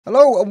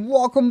Hello and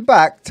welcome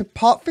back to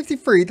part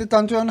 53 of the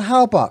Dungeon on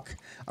Naheulbeuk.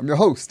 I'm your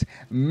host,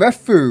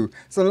 Mefu.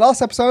 So in the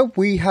last episode,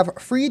 we have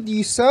freed the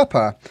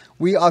usurper.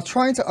 We are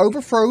trying to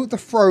overthrow the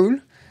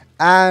throne,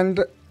 and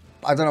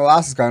I don't know what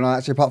else is going on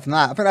actually apart from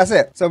that. I think that's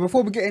it. So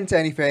before we get into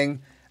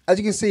anything, as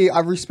you can see,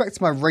 I've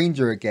respected my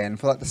ranger again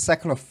for like the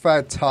second or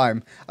third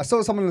time. I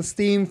saw someone in the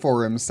Steam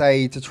forum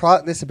say to try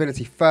out this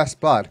ability, First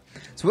Blood.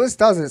 So what this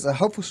does is a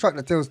hopeful strike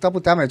that deals double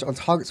damage on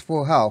target's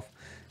full health.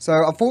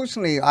 So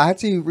unfortunately, I had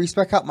to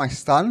respec up my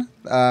stun.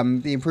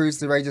 The improves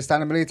the ranger's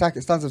standard melee attack.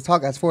 It stuns the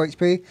target, has 4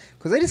 HP,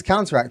 because they just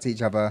counteract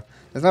each other.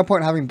 There's no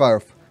point in having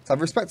both. So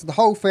I've respected the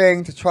whole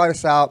thing to try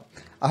this out.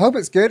 I hope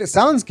it's good. It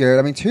sounds good.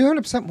 I mean,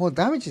 200% more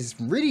damage is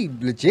really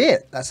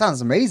legit. That sounds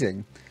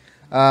amazing.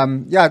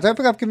 Yeah, I don't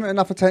think I've given it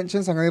enough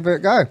attention, so I'm going to give it a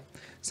go.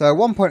 So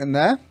 1 point in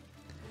there.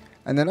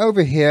 And then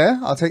over here,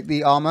 I'll take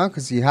the armor,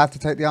 because you have to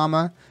take the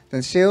armor.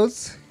 Then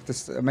shields,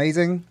 just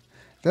amazing.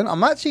 Then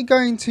I'm actually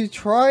going to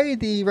try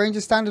the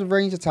Ranger standard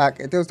range attack.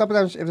 It deals double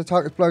damage if the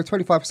target is below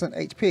 25%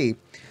 HP.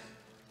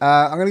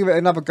 I'm going to give it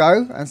another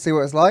go and see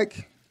what it's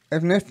like.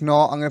 If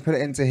not, I'm going to put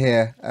it into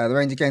here. The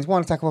Ranger gains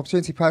 1 attack of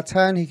opportunity per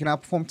turn. He can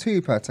outperform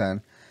 2 per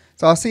turn.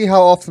 So I'll see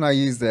how often I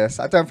use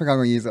this. I don't think I'm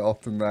going to use it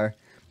often though.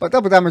 But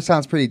double damage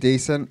sounds pretty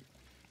decent.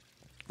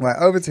 Right,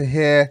 over to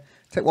here.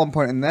 Take 1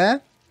 point in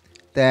there.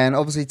 Then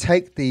obviously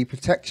take the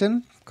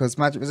protection, because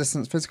magic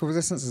resistance, physical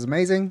resistance is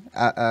amazing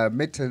at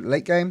mid to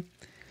late game.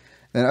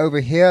 Then over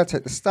here,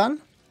 take the stun.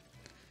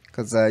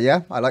 Because,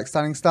 yeah, I like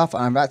stunning stuff.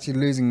 And I'm actually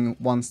losing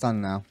 1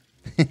 stun now.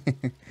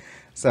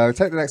 So,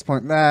 take the next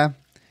point there.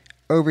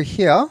 Over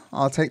here,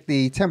 I'll take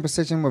the 10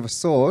 precision with a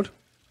sword.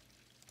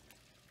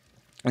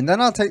 And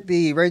then I'll take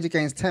the Ranger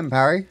gains 10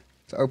 parry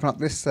to open up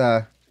this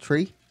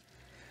tree.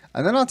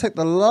 And then I'll take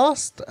the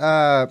last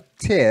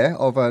tier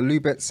of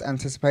Lubit's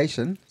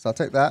Anticipation. So, I'll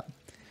take that.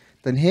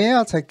 Then here,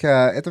 I'll take,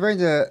 if the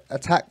Ranger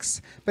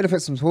attacks,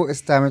 benefits from support,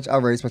 its damage,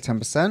 I'll raise by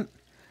 10%.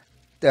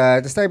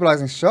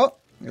 Destabilizing shot,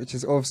 which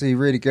is obviously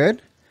really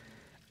good.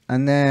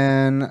 And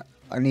then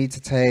I need to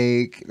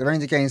take the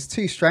Ranger gains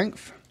 2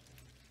 strength.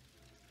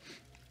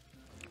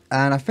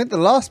 And I think the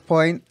last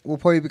point will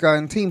probably be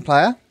going team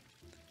player.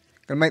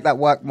 Gonna make that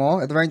work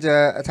more. If the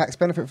Ranger attacks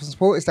benefit from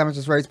support, its damage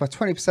is raised by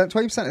 20%.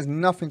 20% is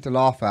nothing to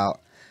laugh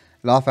out.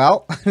 Laugh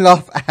out?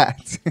 Laugh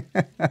at.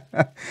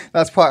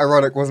 That's quite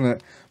ironic, wasn't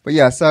it? But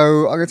yeah,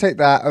 so I'm gonna take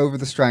that over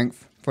the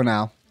strength for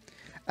now.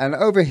 And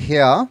over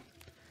here,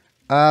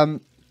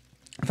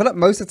 I feel like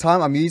most of the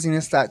time I'm using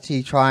this to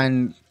actually try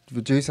and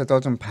reduce her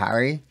dodge and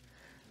parry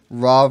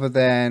rather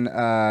than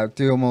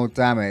do more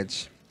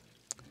damage.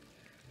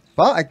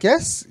 But I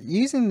guess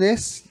using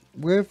this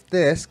with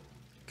this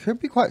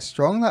could be quite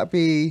strong. That'd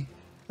be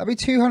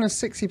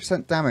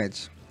 260%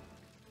 damage.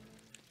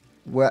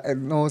 Well, it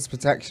ignores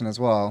protection as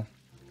well.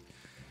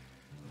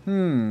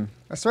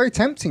 That's very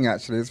tempting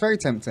actually. It's very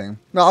tempting.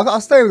 No,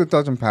 I'll stay with the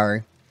dodge and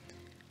parry.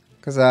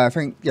 Because I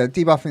think, yeah,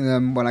 debuffing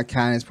them when I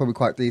can is probably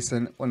quite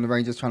decent when the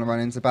Ranger's trying to run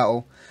into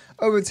battle.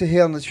 Over to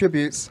here on the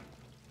tributes.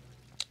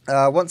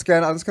 Once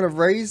again, I'm just going to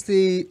raise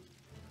the...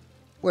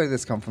 Where did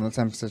this come from, the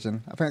 10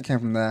 precision? I think it came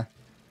from there.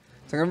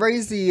 So I'm going to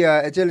raise the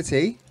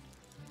agility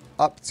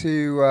up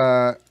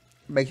to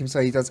make him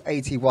so he does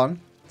 81.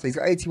 So he's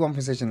got 81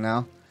 precision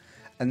now.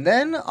 And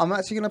then I'm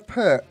actually going to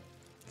put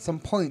some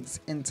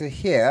points into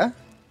here.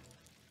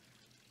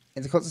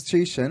 Into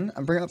Constitution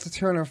and bring it up to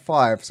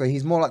 205, so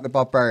he's more like the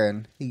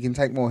Barbarian. He can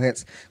take more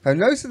hits. I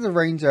noticed the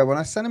Ranger, when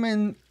I send him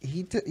in,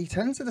 he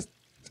tends to just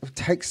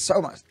take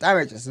so much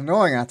damage. It's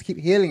annoying. I have to keep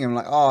healing him,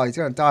 like, oh, he's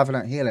going to die if I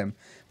don't heal him.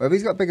 But if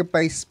he's got a bigger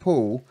base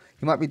pool,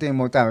 he might be doing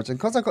more damage. And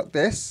because I've got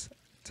this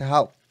to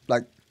help,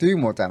 like, do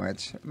more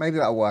damage, maybe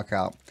that'll work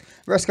out.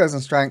 The rest goes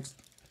on strength.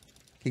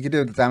 He can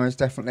do the damage,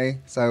 definitely.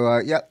 So,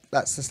 yep,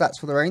 that's the stats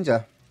for the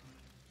Ranger.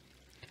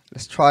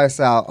 Let's try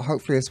this out.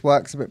 Hopefully this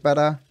works a bit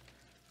better.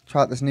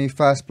 Try out this new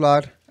First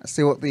Blood.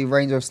 See what the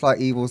Ranger of Slight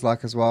Evil is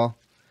like as well.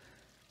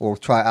 Or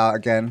try it out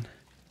again.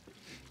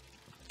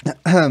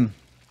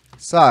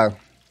 So,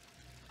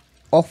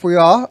 off we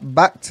are,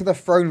 back to the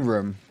throne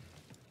room.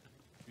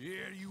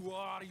 Here you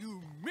are,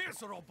 you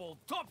miserable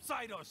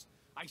topsiders!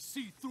 I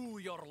see through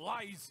your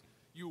lies.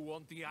 You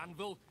want the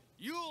anvil?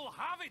 You'll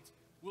have it!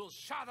 We'll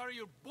shatter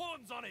your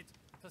bones on it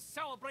to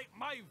celebrate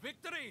my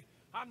victory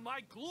and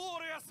my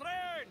glorious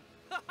reign!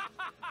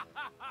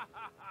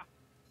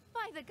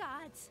 By the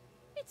gods,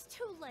 it's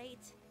too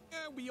late.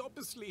 We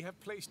obviously have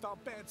placed our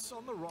bets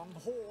on the wrong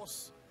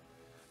horse.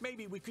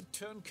 Maybe we could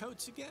turn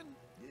coats again?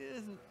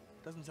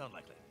 Doesn't sound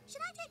likely.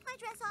 Should I take my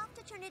dress off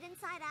to turn it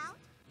inside out?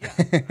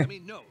 Yeah, I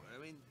mean, no.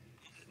 I mean,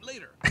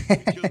 later.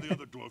 Kill the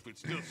other dwarf, it's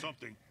still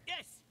something.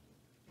 Yes!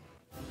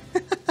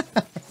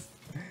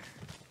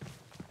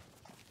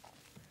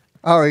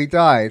 Oh, he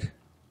died.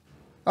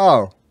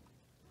 Oh.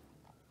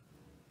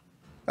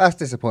 That's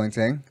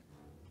disappointing.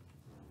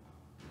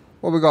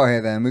 What we got here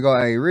then? We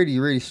got a really,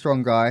 really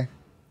strong guy.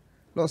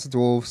 Lots of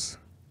dwarves.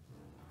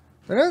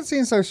 They don't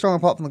seem so strong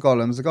apart from the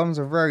golems. The golems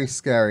are very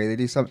scary. They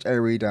do so much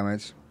AoE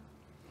damage.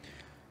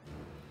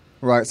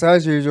 Right, so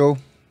as usual,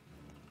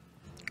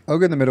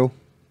 ogre in the middle.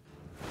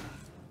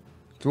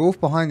 Dwarf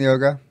behind the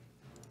ogre.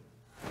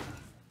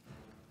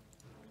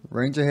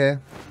 Ranger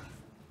here.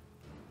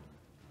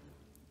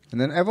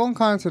 And then everyone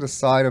kind of to the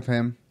side of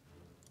him.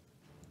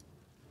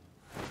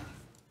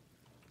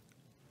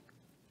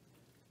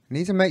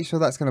 Need to make sure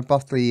that's going to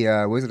buff the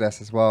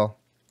Wizardess as well.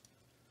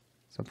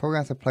 So I'm probably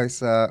going to have to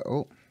place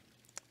oh.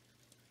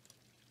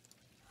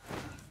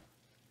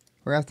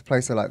 We're going to have to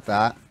place her like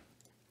that.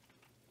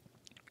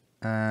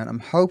 And I'm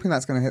hoping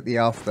that's going to hit the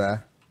elf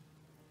there.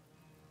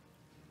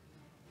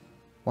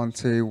 1,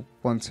 2,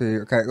 1, 2.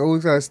 Okay, all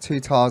goes 2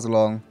 tars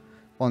along.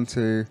 1,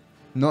 2.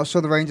 Not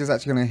sure the ranger's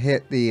actually going to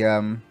hit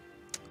the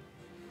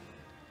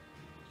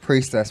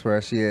priestess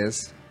where she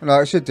is. No,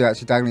 it should do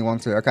actually. Diagonally 1,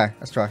 2. Okay,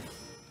 let's try.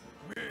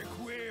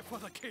 Make way for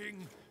the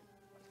king.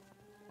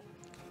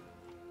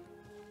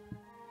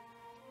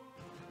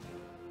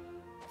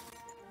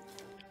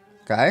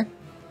 Okay.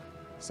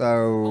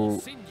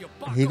 So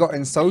he got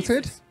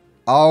insulted.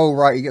 Oh,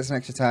 right. He gets an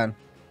extra turn.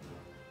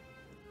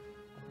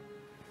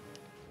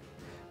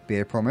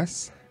 Beer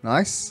promise.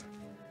 Nice.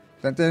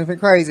 Don't do anything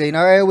crazy. No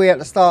AoE at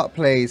the start,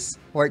 please.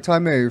 Wait till I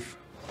move.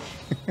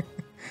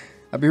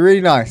 That'd be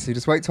really nice. You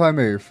just wait till I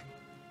move.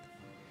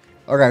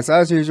 Okay, so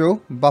as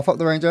usual, buff up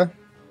the ranger.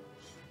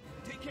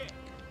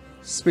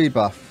 Speed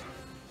buff.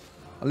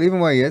 I'll leave him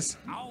where he is.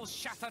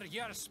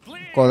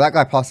 God, that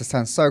guy passed his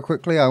turn so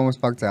quickly, I almost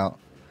bugged out.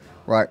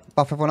 Right,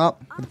 buff everyone up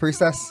with the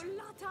priestess.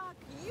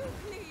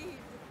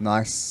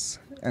 Nice.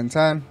 End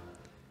turn.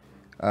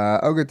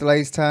 Ogre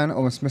delays turn,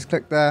 almost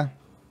misclicked there.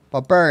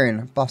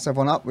 Barbarian buffs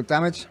everyone up with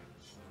damage.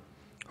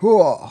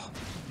 Whoa.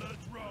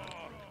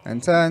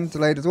 End turn,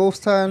 delay the dwarf's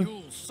turn.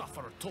 You'll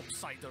suffer,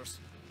 topsiders.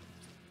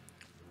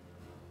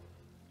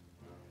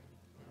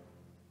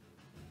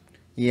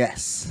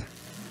 Yes.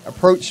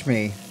 Approach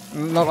me.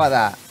 Not like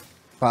that,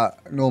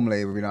 but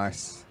normally it would be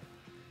nice.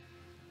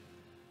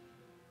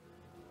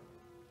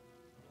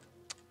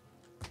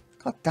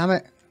 God damn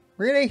it.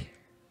 Really?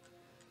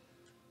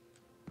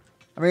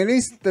 I mean, at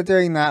least they're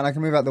doing that and I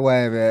can move out the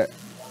way of it.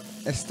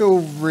 It's still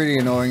really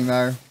annoying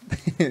though.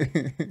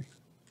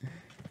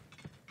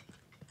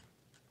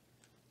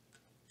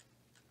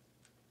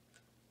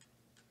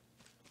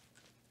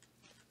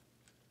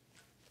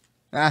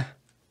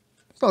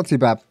 It's not too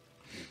bad.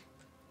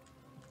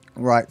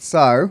 Right,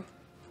 so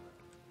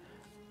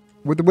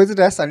with the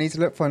Wizardess, I need to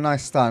look for a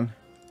nice stun.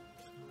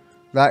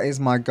 That is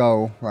my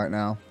goal right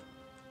now.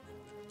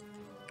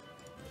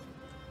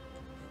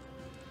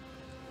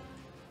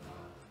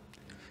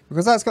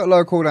 Because that's got a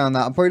low cooldown,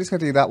 that I'm probably just going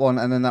to do that one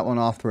and then that one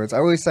afterwards. I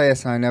always say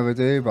this and I never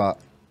do, but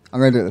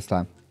I'm going to do it this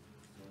time.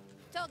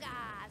 Toga,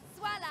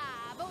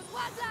 swalla,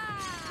 bourgeoisie.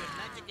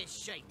 Magic is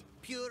shite.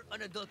 Pure,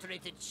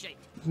 unadulterated shite.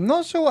 I'm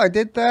not sure what I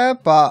did there,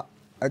 but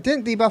it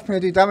didn't debuff me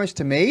or do damage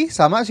to me,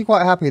 so I'm actually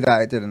quite happy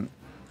that it didn't.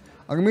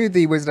 I'm going to move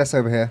the Wizardess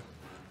over here,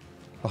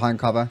 behind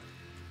cover.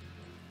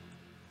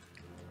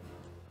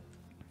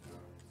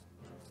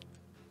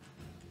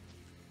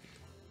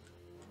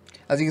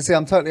 As you can see,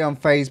 I'm totally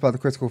unfazed by the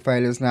critical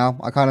failures now.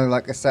 I kind of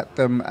like accept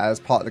them as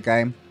part of the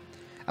game.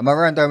 And my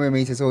randomia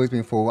meter's always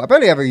been full. I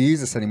barely ever use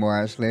this anymore,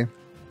 actually.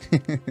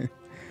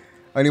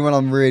 Only when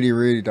I'm really,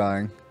 really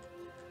dying.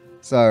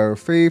 So,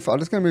 Thief, I'm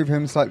just going to move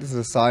him slightly to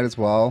the side as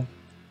well.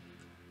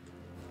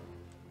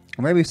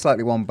 Or maybe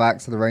slightly one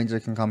back so the ranger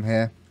can come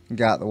here and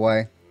get out of the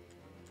way.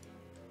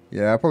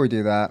 Yeah, I'll probably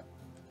do that.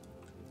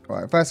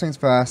 Right, first things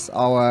first,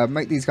 I'll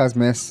make these guys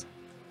miss.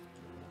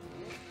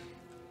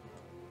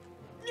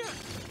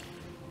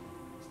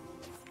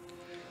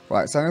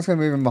 Right, so I'm just going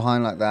to move him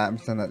behind like that and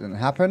pretend that didn't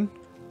happen.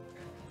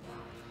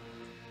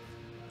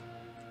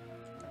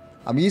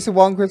 I'm used to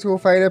 1 critical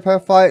failure per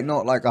fight,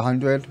 not like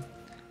 100.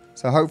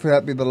 So hopefully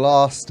that'll be the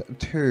last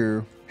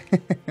 2.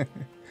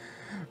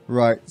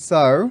 Right,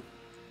 so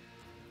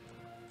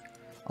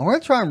I'm going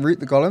to try and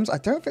root the golems. I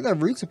don't think they're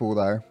rootable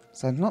though.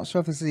 So I'm not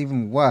sure if this is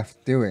even worth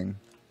doing.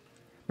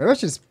 Maybe I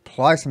should just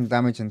apply some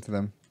damage into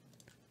them.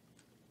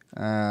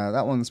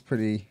 That one's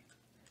pretty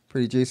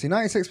juicy.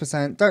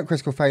 96%. Don't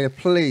critical failure,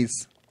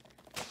 please.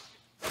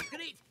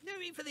 Great. Now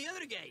aim for the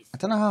other guys. I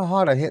don't know how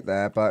hard I hit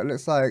there, but it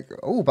looks like,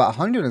 oh, about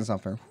 100 and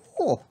something.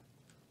 Oh,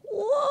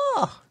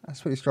 whoa,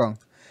 that's pretty strong.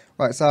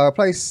 Right, so I'll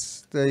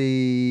place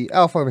the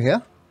elf over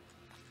here.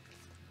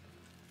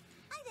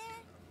 Hi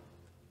there.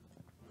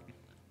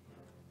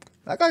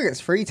 That guy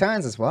gets 3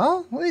 turns as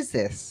well? What is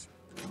this?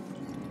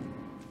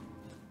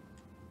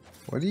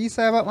 What did you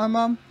say about my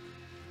mum?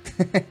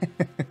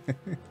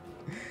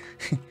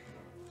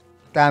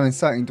 Damn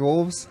insulting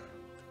dwarves.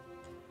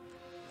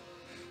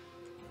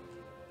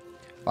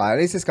 Right, at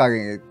least this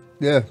guy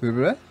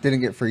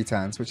didn't get 3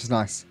 turns, which is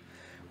nice.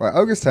 Right,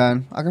 Ogre's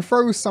turn. I can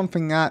throw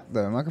something at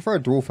them. I can throw a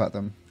dwarf at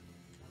them.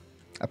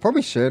 I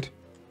probably should.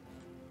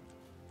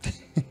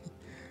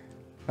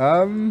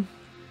 I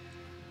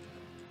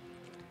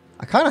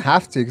kind of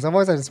have to, because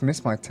otherwise I just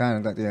miss my turn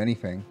and don't do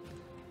anything.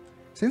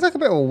 Seems like a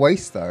bit of a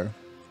waste, though.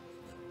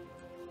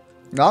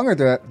 No, I'm going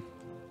to do it.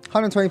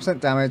 120%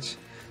 damage.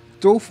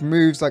 Dwarf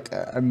moves like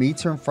a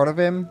meter in front of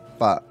him,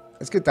 but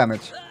it's good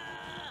damage.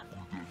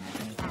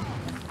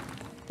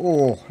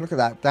 Oh, look at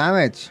that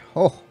damage.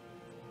 Oh.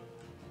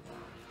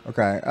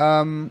 Okay,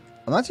 I'm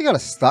actually kind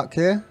of stuck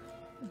here.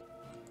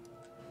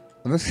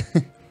 I'm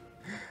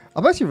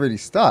actually really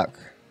stuck.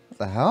 What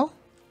the hell?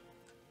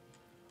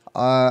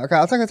 Okay,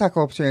 I'll take a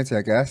tackle opportunity,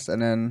 I guess,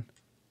 and then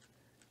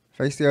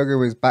face the ogre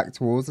with his back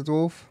towards the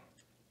dwarf.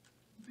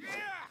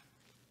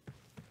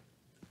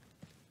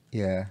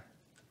 Yeah.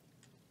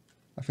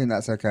 I think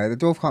that's okay. The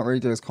dwarf can't really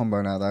do his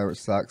combo now, though, which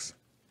sucks.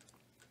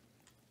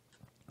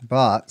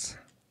 But...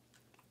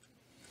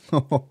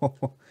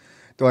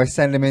 do I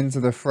send him into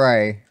the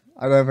fray?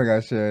 I don't think I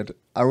should.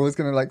 I was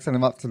going to like send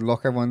him up to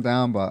lock everyone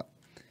down, but...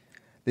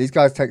 these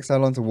guys take so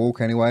long to walk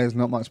anyway, there's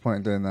not much point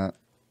in doing that.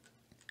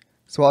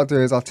 So what I'll do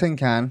is I'll tin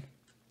can.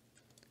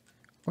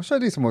 Or should I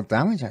do some more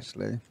damage,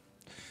 actually?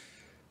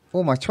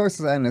 Oh, my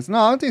choices are endless. No,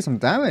 I'll do some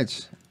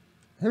damage.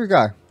 Here we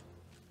go.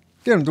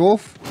 Get him,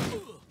 dwarf.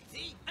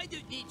 See, I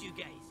don't need you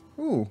guys.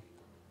 Ooh.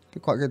 Do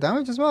quite good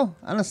damage as well.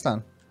 And a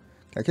stun.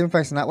 Okay, keep him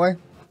facing that way.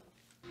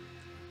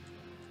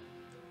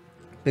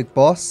 Big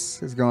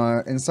boss is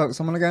going to insult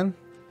someone again.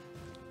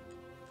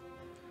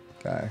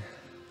 Okay.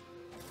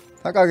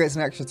 That guy gets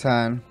an extra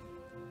turn.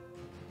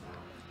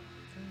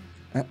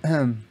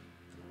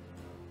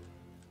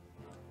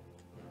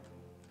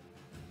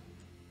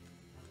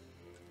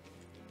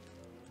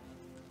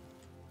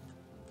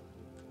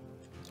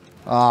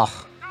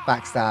 Ah,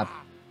 backstab.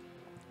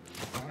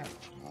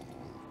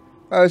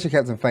 I wish I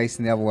kept them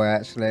facing the other way,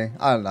 actually.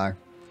 I don't know.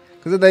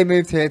 Because if they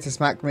moved here to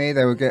smack me,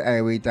 they would get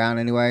AoE down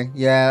anyway.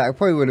 Yeah, it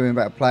probably would have been a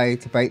better play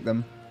to bait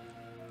them.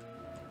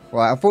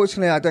 Right,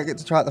 unfortunately, I don't get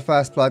to try out the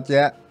first blood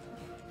yet.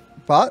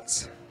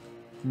 But,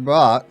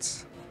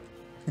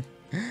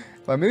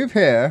 if I move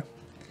here,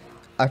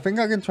 I think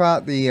I can try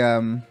out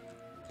the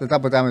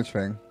double damage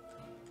thing.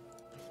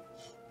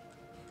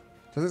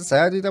 Does it say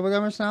I do double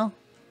damage now?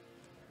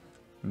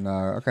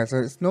 No. Okay, so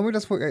it's normally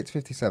just 48 to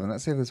 57.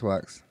 Let's see if this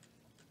works.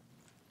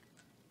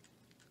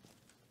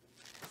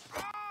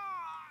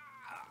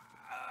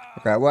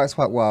 Okay, it works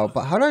quite well.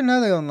 But how do I know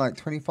they're on like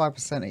 25%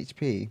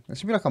 HP? There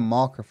should be like a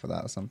marker for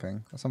that or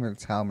something. Or something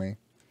to tell me.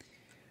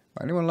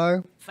 Right, anyone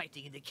low?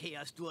 Fighting in the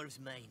Chaos Dwarf's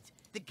minds.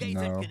 The guys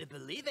aren't gonna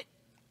believe it.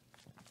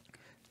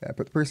 Yeah,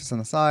 put the priestess on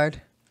the side.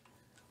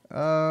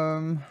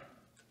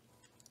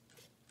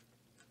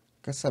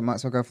 Guess I might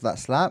as well go for that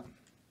slap.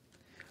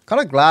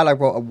 Kind of glad I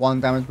brought a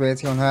 1 damage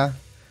ability on her.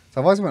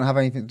 So otherwise I wouldn't have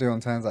anything to do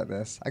on turns like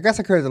this. I guess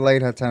I could have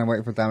delayed her turn and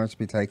waited for damage to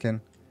be taken.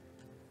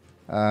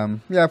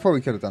 Yeah, I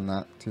probably could have done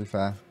that, to be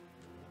fair.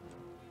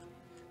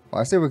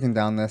 Well, I see if we can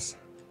down this.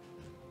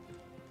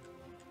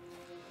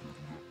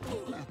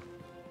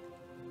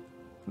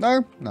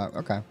 No? No,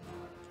 okay. I'm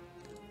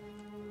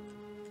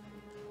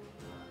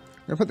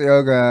going to put the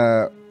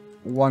ogre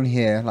 1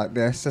 here, like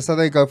this. Just so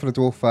they go for the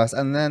dwarf first,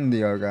 and then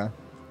the ogre.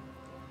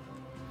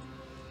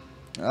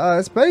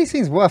 This barely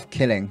seems worth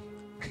killing.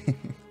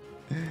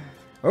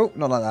 Oh,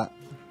 not like that.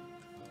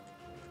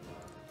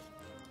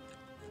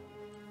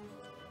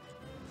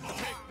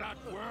 Take that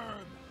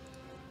worm.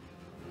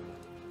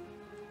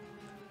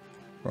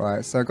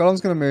 Right, so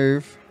Golem's going to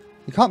move.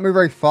 He can't move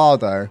very far,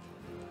 though.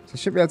 So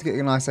should be able to get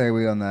a nice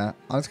AoE on there.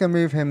 I'm just going to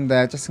move him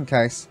there, just in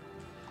case.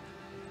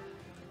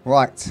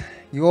 Right,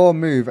 your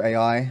move,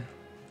 AI.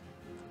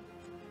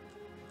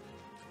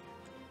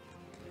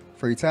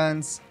 3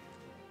 turns.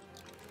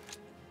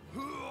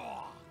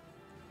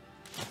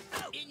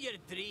 In your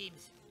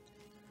dreams.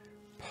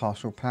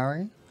 Partial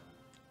parry.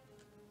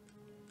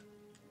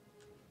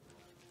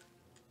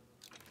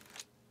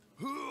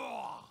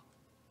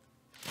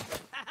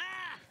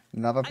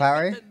 Another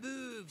parry.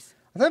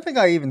 I don't think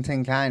I even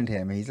tin-canned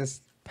him. He's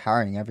just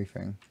parrying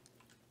everything.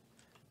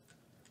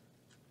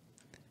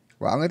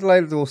 Right, I'm going to delay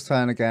the dwarf's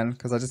turn again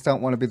because I just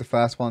don't want to be the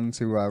first one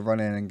to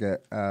run in and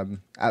get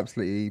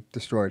absolutely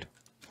destroyed.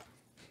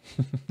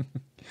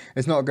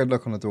 It's not a good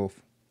look on a dwarf.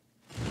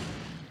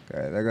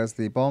 Okay, there goes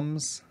the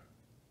bombs.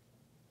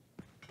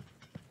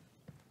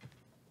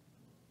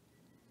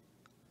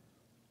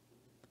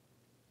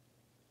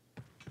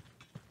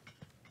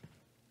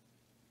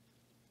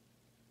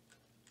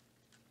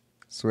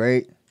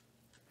 Sweet.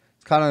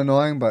 It's kind of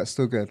annoying, but it's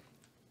still good.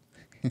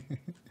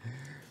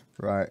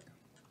 Right.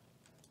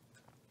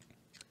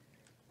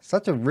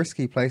 Such a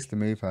risky place to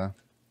move her.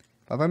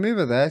 But if I move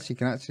her there, she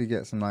can actually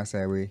get some nice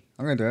AoE.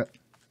 I'm going to do it.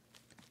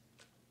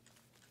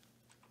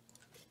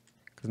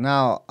 Because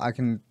now I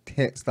can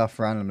hit stuff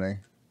randomly.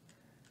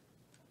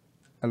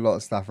 A lot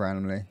of stuff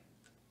randomly.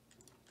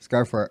 Let's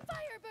go for it.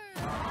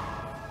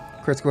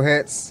 Critical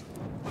hits.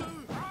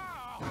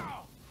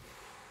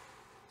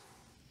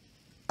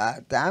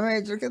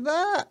 Damage, look at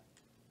that.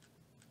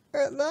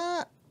 Look at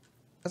that.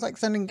 It's like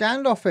sending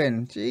Gandalf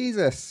in.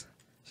 Jesus.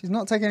 She's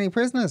not taking any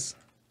prisoners.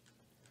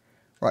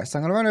 Right, so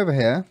I'm going to run over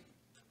here.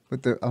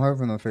 With the, I'm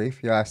hoping the thief.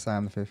 Yes, I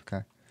am the thief.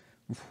 Okay.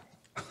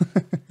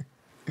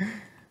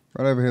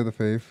 Run over here with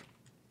the thief.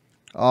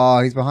 Oh,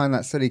 he's behind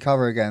that silly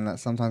cover again. That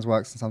sometimes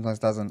works and sometimes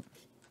doesn't.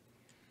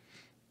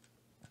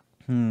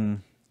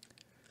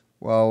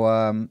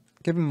 Well,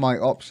 given my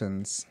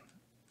options,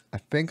 I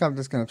think I'm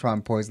just going to try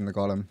and poison the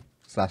golem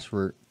 /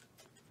 root.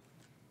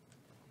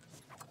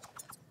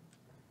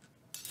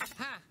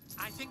 Ha!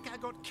 I think I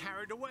got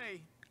carried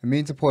away.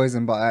 Immune to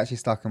poison, but I actually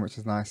stuck him, which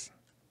is nice.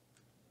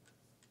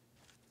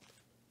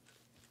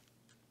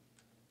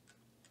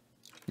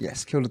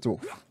 Yes, kill the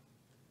dwarf.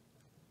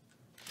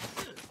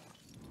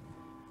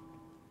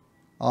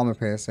 Armor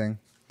piercing.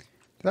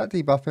 Did that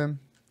debuff him?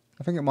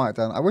 I think it might have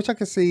done. I wish I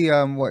could see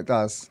what it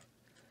does.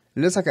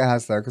 It looks like it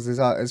has though, because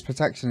his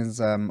protection is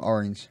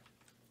orange.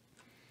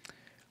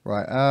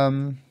 Right.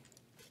 I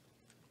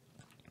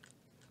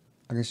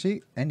can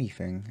shoot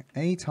anything,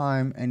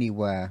 anytime,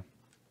 anywhere.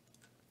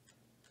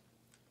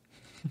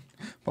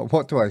 But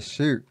what do I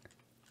shoot?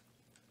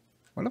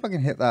 I wonder if I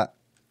can hit that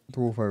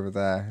dwarf over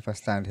there if I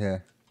stand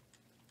here.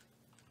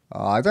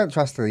 Oh, I don't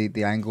trust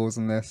the angles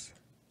on this.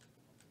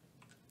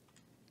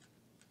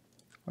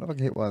 I wonder if I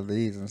can hit one of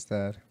these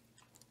instead.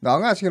 No,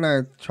 I'm actually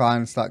going to try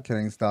and start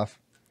killing stuff.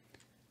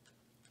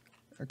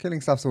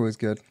 Killing stuff's always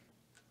good.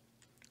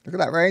 Look at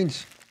that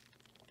range.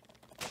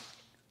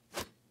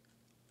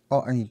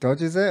 Oh, and he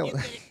dodges it? You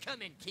get it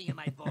coming, king of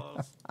my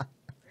balls.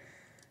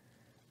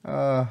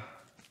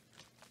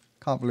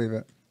 Can't believe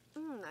it.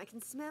 I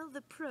can smell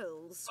the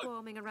proles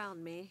swarming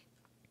around me.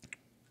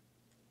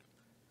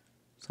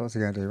 So what's he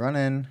going to do? Run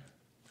in.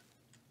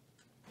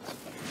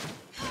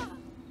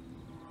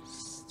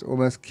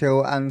 Almost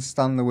kill and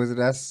stun the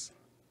wizardess.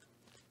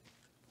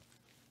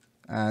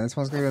 And this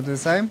one's going to do the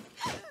same.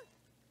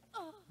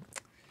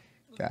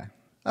 Okay.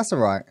 That's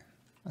alright.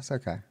 That's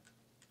okay.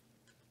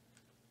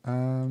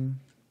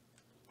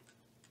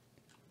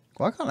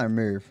 Why can't I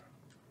move?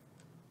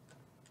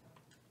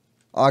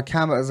 Oh, I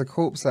can, but there's a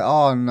corpse there.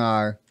 Oh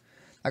no.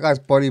 That guy's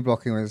body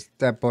blocking with his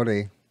dead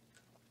body.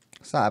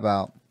 What's that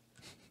about?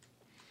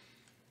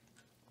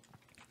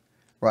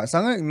 Right, so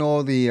I'm going to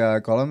ignore the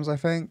golems, I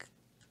think.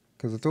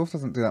 Because the dwarf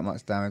doesn't do that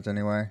much damage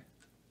anyway.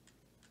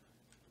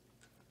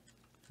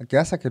 I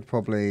guess I could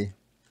probably...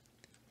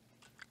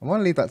 I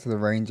want to leave that to the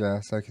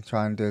ranger so I can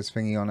try and do his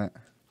thingy on it.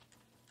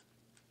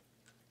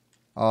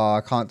 Oh,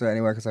 I can't do it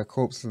anyway because our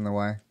corpse is in the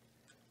way.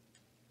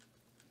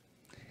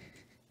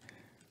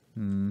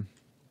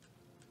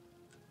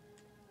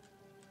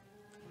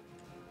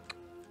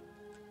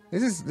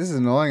 This is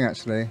annoying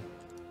actually.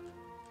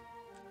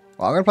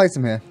 Well, I'm going to place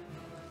him here.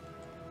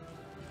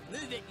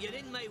 Move it, you're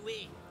in my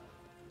way.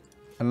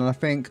 And then I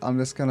think I'm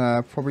just going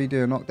to probably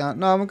do a knockdown.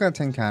 No, I'm going to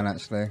tin can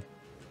actually.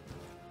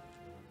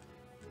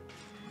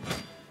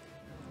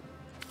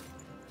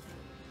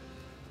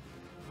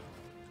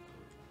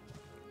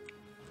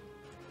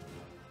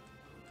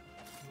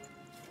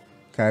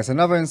 Okay, so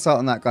another insult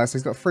on that guy. So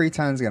he's got 3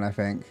 turns again, I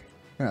think.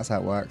 I think that's how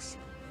it works.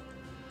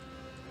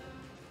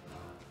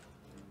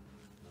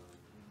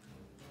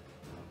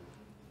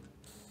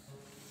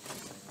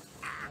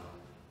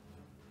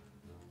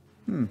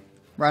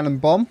 Random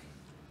bomb.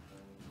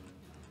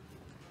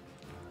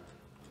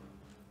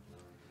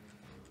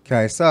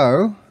 Okay,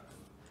 so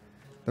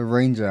the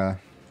ranger.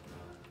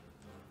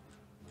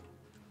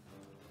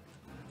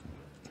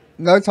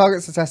 No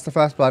targets to test the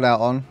first blood out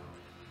on.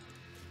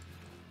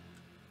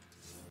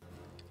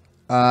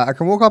 I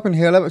can walk up and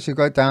heal her, but she'll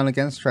go down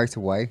again straight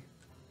away.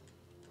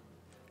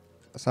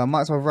 So I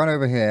might as well run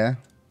over here.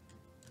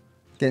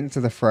 Get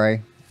into the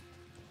fray.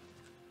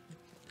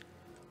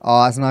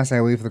 Oh, that's a nice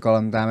AoE for the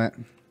golem, damn it.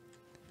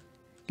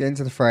 Get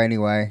into the fray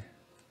anyway.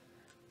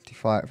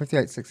 55,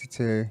 58,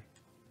 62.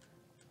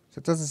 So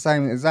it does the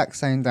same, exact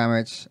same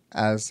damage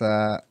as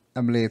a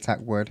melee attack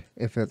would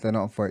if they're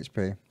not on 4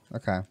 HP.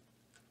 Okay.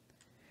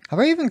 Have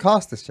I even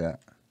cast this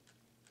yet?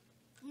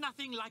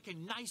 Nothing like a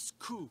nice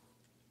coup.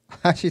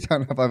 I actually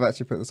don't know if I've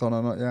actually put this on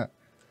or not yet.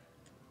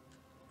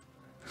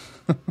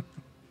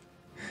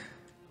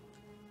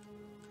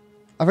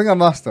 I think I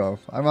must have.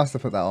 I must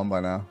have put that on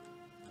by now.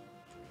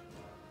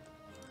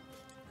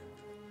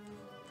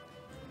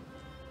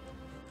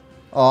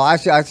 Oh, I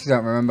actually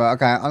don't remember.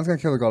 Okay, I'm just going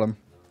to kill the golem.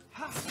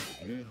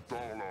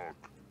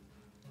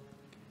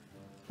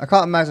 I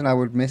can't imagine I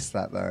would miss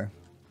that though.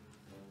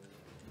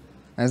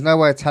 There's no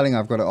way of telling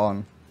I've got it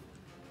on.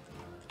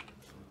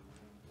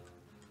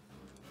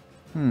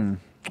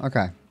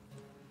 Okay.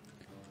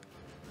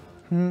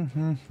 So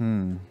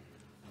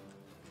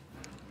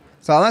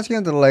I'm actually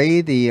going to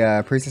delay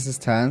the priestess's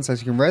turn so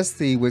she can res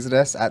the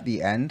wizardess at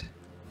the end.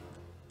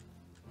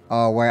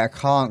 Oh wait, I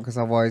can't because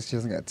otherwise she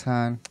doesn't get a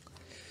turn.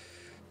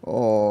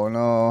 Oh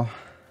no.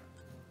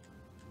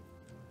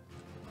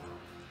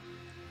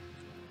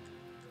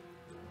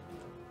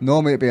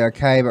 Normally it'd be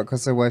okay, but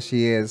because of where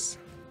she is.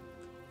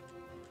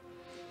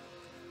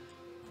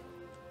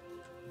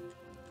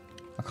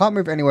 I can't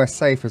move anywhere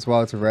safe as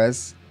well to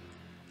res.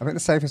 I think the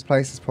safest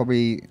place is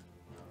probably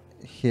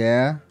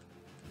here.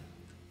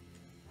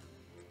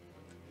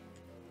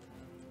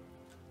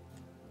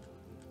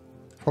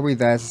 Probably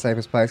there's the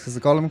safest place because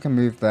the golem can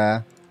move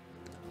there.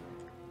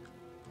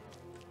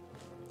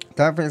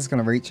 Don't think it's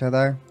going to reach her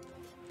though.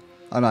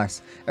 Oh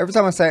nice. Every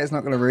time I say it's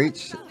not going to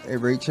reach, it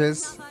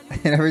reaches.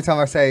 And every time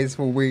I say it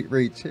will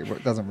reach,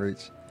 it doesn't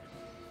reach.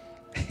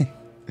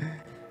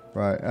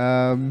 Right.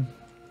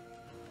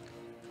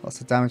 What's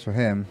the damage for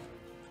him?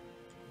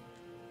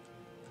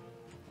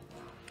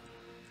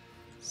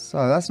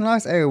 So that's a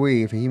nice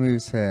AoE if he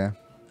moves here.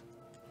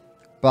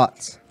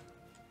 But,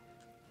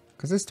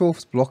 because this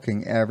dwarf's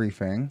blocking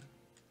everything.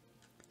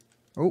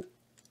 Oh,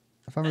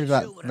 if I move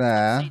that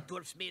there,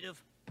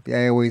 the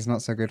AoE is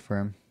not so good for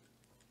him.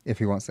 If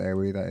he wants the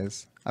AoE, that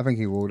is. I think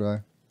he will,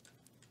 though.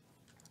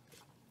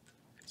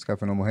 Let's go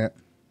for a normal hit.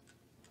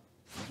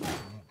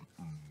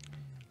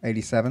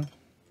 87.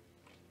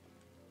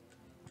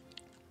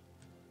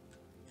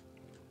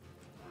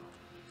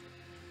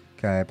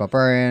 Okay,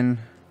 Barbarian.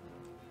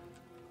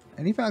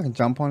 Anything I can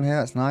jump on here?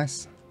 That's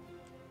nice.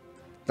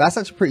 That's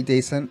actually pretty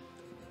decent.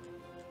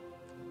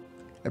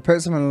 It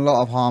puts him in a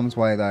lot of harm's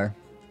way, though.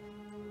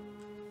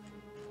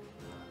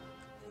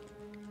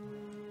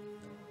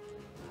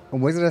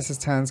 And Wizardess's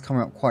turn's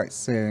coming up quite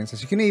soon, so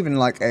she can even,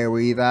 like,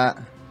 AoE that.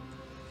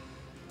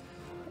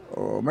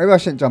 Or maybe I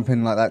shouldn't jump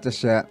in like that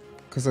just yet,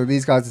 because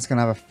these guys are just going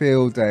to have a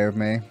field day with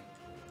me.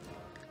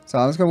 So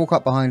I'm just going to walk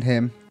up behind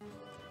him.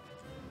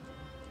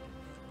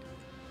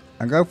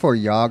 And go for a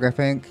Yarg, I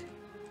think.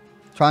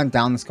 Try and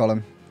down this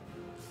column.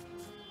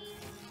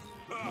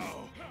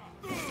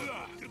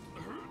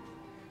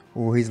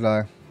 Oh, he's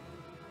low.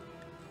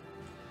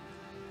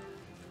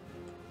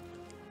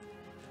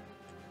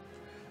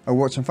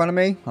 Overwatch in front of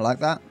me. I like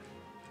that.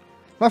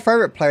 My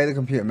favourite play the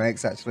computer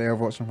makes, actually,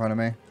 Overwatch in front of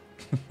me.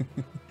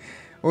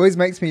 Always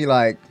makes me,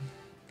 like,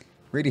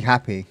 really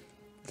happy.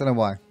 Don't know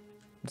why.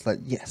 It's like,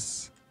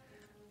 yes.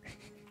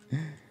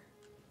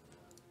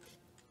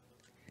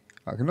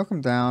 I can knock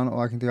him down,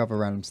 or I can do other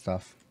random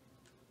stuff.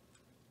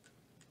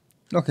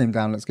 Knocking him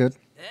down looks good.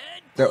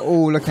 They're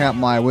all looking at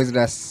my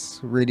Wizardess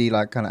really,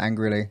 like, kind of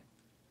angrily.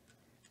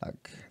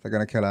 Like, they're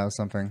going to kill her or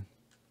something.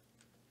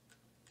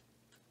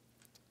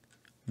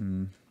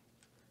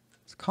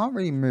 So can't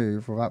really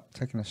move without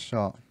taking a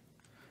shot.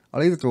 I'll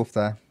leave the dwarf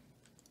there.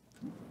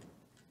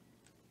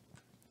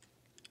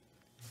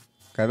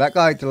 Okay, that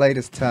guy delayed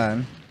his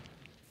turn.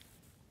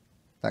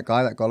 That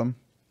guy, that golem.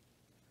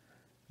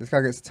 This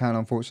guy gets a turn,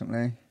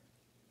 unfortunately.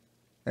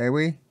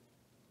 AoE.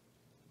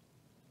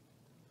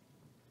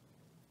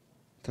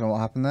 Don't know what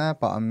happened there,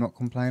 but I'm not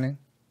complaining.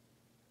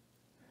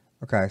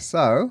 Okay,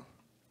 so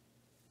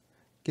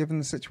given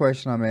the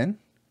situation I'm in,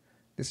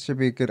 this should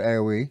be a good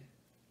AoE.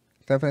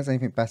 Don't think there's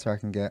anything better I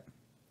can get.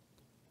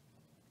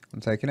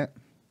 I'm taking it.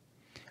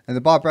 And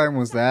the Barbarian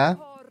was there,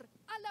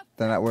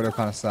 then that would have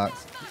kind of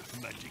sucked.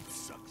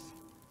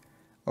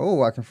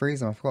 Oh, I can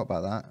freeze him. I forgot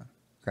about that.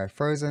 Okay,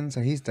 frozen,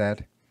 so he's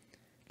dead.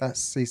 That's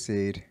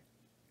CC'd.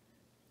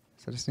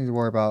 So I just need to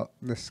worry about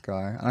this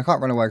guy. And I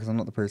can't run away because I'm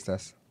not the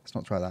priestess. Let's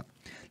not try that.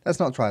 Let's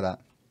not try that.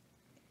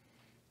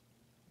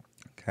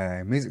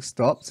 Okay, music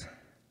stopped.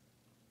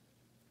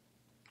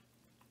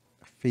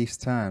 Thief's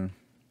turn.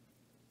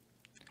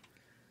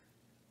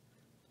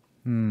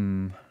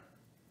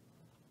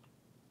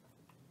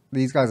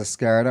 These guys are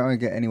scary. I don't want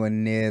to get anywhere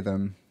near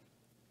them.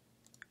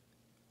 I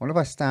wonder if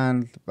I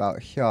stand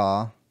about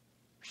here.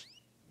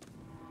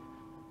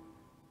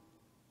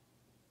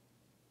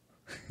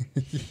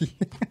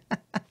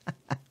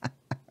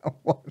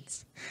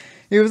 What?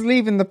 He was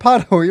leaving the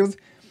puddle.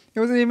 He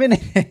wasn't even in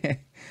it.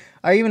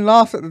 I even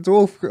laughed at the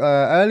dwarf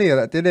earlier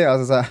that did it. I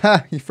was like,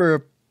 ha, he threw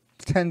a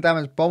 10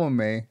 damage bomb on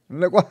me.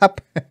 And look what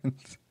happened.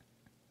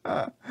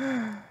 Oh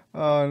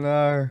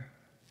no.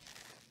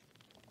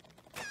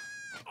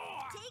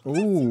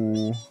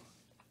 Ooh.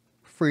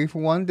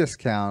 3-for-1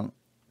 discount.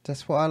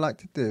 Just what I like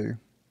to do.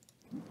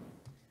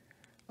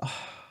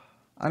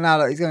 I know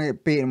that he's going to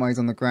get beaten while he's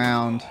on the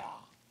ground.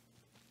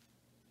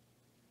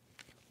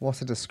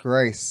 What a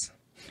disgrace.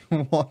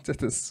 What a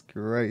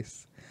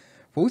disgrace.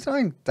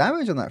 49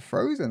 damage on that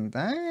frozen.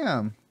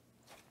 Damn.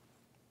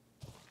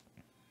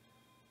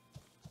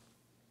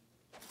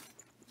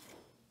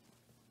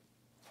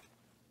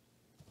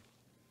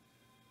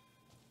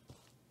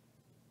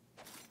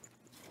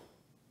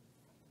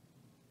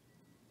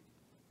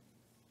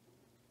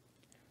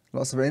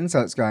 Lots of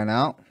insults going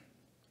out.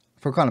 I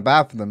feel kind of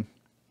bad for them.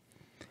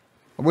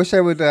 I wish they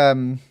would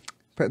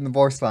put in the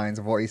voice lines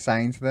of what he's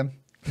saying to them.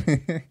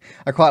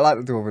 I quite like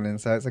the Dwarven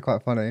insults. They're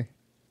quite funny.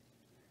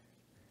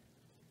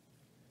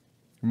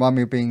 Remind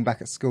me of being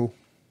back at school.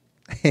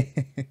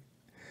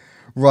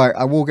 Right,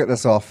 I will get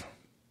this off.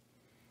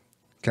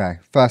 Okay,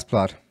 first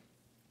blood.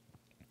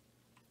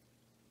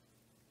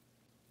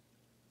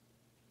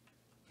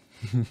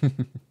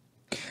 I'm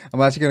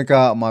actually going to go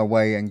out of my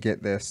way and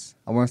get this.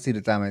 I want to see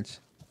the damage.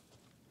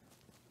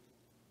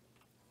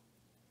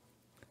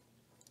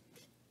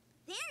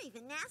 They're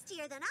even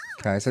nastier than ours.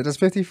 Okay, so it does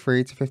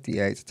 53 to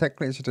 58. So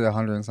technically it should do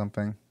 100 and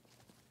something.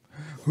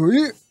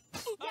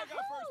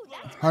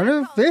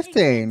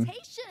 115.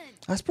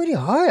 That's pretty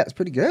high. That's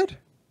pretty good.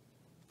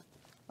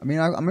 I mean,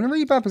 I'm in a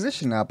really bad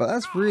position now, but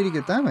that's really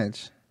good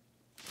damage.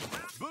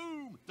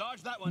 Boom!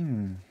 Dodge that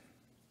one.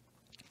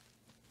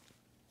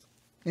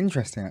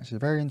 Interesting, actually.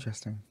 Very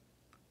interesting.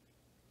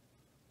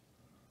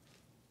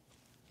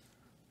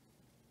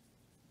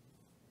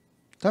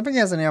 Don't think he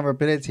has any other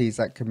abilities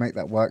that could make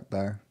that work,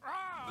 though.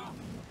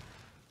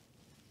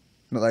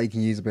 Not that you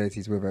can use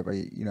abilities with it, but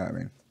you know what I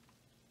mean.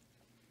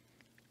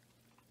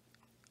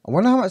 I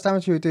wonder how much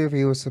damage he would do if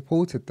he was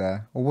supported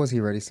there. Or was he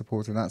already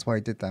supported? That's why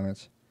he did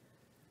damage.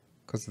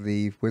 because of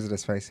the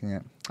wizardess facing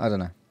it. I don't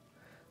know.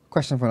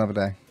 Question for another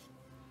day.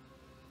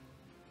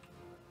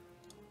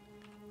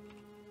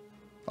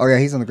 Oh yeah,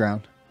 he's on the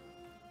ground.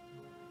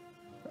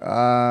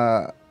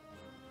 Alright,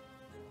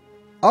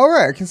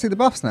 I can see the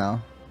buffs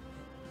now.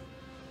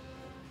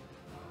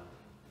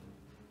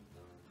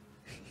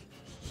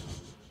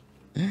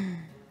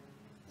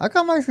 I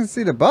can't actually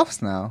see the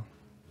buffs now.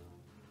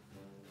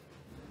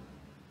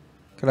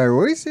 Could I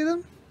already see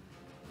them?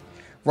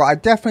 Right, I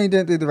definitely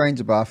didn't do the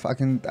ranger buff. I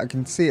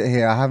can see it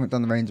here. I haven't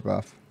done the ranger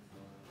buff.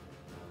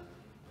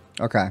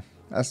 Okay,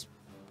 that's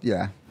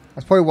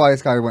probably why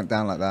this guy went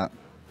down like that.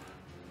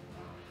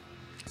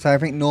 So I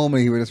think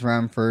normally he would just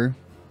ran through.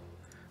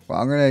 Well,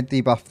 I'm gonna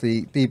debuff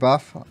the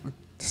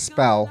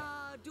spell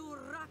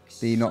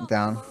the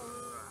knockdown.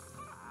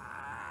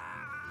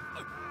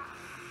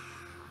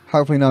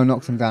 Hopefully no one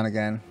knocks him down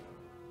again.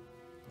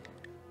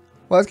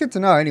 Well, it's good to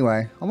know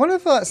anyway. I wonder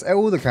if that's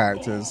all the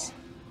characters.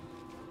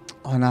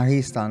 Oh no,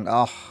 he's stunned.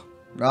 Oh,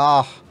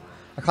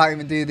 I can't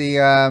even do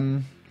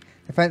the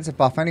defensive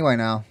buff anyway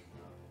now.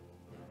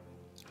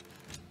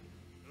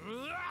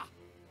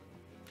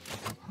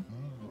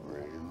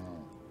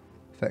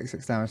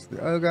 36 damage to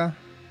the ogre.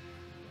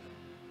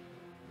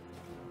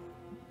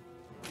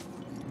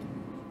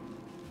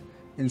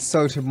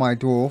 Insulted my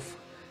dwarf.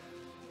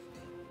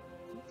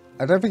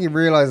 I don't think he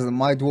realizes that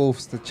my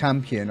dwarf's the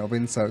champion of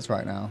insults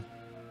right now.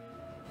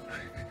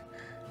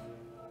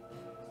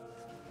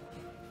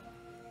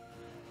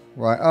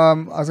 Right, I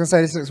was gonna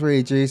say this looks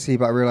really juicy,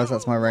 but I realized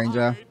that's my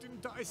ranger.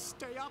 Didn't I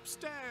stay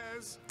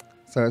upstairs?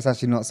 So it's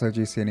actually not so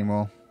juicy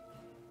anymore.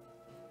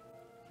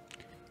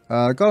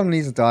 The golem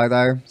needs to die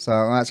though, so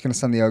I'm actually gonna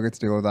send the ogre to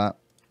do all that.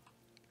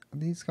 Are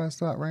these guys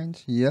still at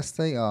range? Yes,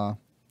 they are.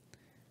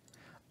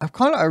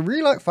 I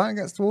really like fighting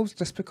against dwarves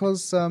just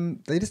because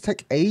they just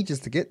take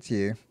ages to get to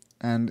you,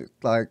 and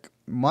like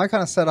my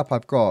kind of setup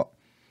I've got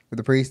with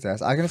the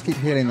priestess, I can just keep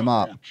healing them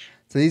up.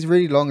 So these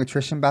really long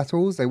attrition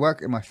battles, they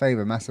work in my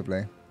favor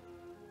massively.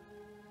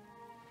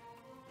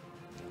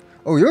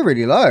 Oh, you're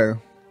really low.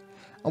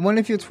 I wonder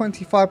if you're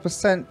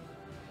 25%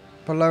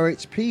 below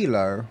HP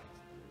low.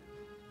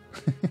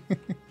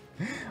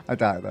 I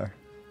doubt it though.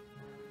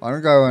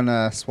 I'm gonna go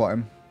and swat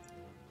him.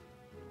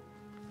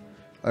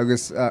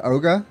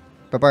 Ogre?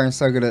 Barbarian's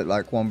so good at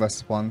like 1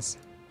 versus 1s.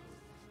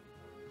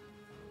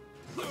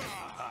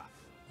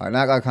 Alright,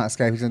 that guy can't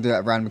escape. He's gonna do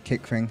that random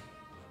kick thing.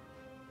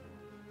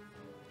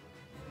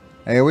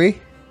 AoE?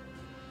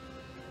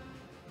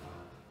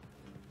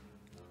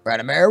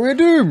 Random area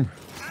doom!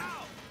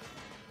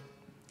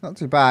 Not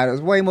too bad. It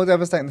was way more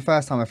devastating the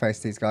first time I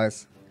faced these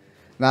guys.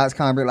 Now it's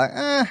kind of a bit like,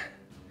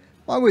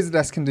 my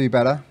wizardess can do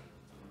better.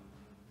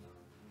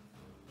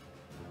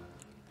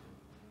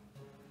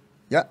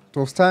 Yeah,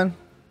 dwarf's turn.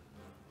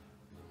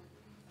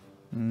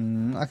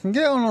 I can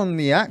get on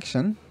the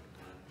action.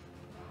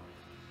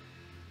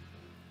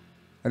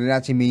 I didn't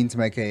actually mean to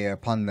make a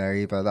pun there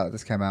either. That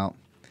just came out.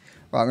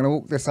 Right, I'm going to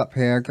walk this up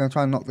here. I'm going to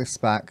try and knock this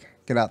back.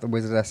 Get out the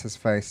wizardess's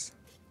face.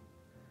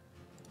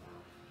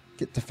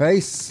 Get the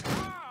face.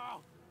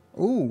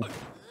 Ooh.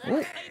 I'm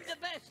the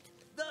best.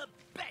 The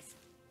best.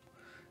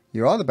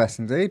 You are the best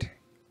indeed.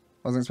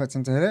 Wasn't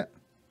expecting to hit it.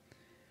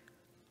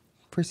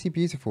 Pretty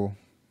beautiful.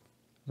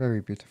 Very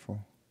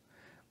beautiful.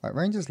 Right,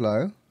 range is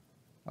low.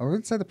 I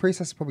would say the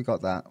priestess has probably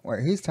got that.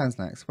 Wait, whose turn's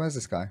next? Where's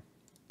this guy?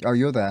 Oh,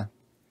 you're there.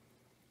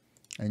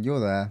 And you're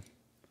there.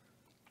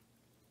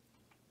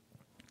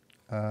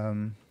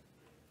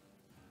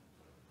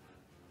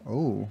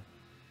 Oh.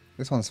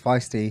 This one's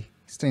feisty.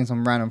 He's doing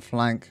some random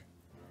flank.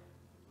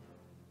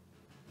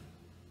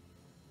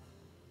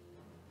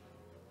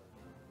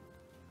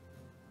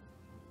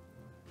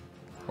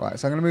 Right,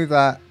 so I'm going to move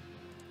that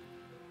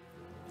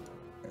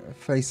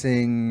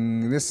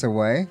facing this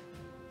away.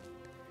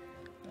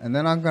 And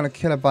then I'm going to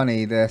kill a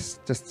bunny this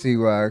just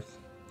to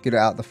get it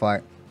out the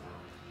fight.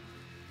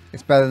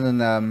 It's better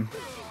than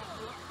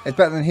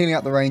healing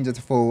up the ranger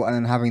to full and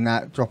then having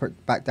that drop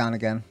it back down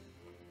again.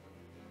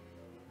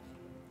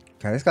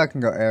 Okay, this guy can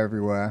go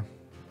everywhere.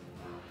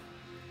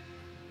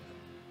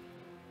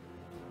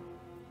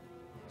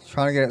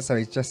 Trying to get it so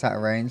he's just out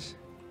of range.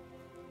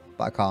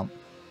 But I can't.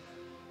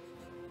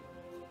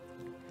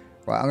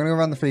 Right, I'm going to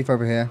run the thief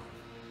over here.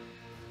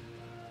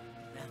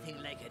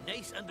 Nothing like a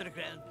nice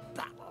underground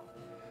battle.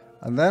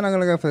 And then I'm going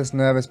to go for this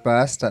nervous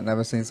burst. That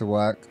never seems to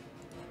work.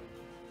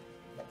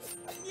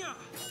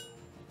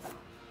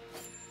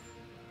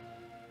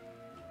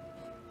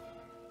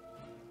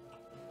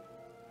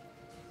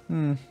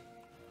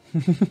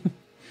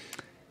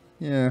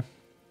 Yeah.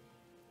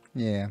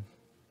 Yeah.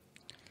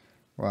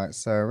 Right,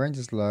 so range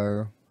is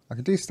low. I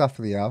can do stuff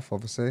for the elf,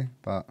 obviously,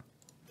 but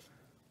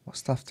what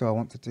stuff do I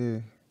want to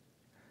do?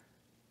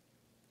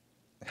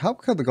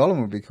 Help kill the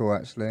golem would be cool,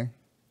 actually.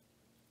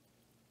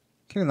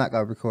 Killing that guy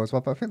would be cool as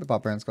well, but I think the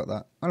barbarian's got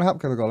that. I'm going to help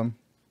kill the golem.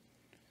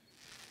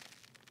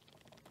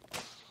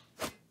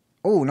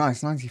 Oh,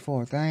 nice,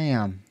 94,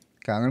 damn.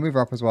 Okay, I'm going to move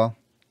her up as well,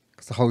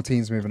 because the whole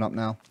team's moving up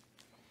now.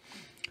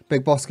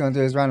 Big boss going to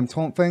do his random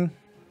taunt thing.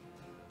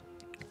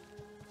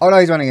 Oh no,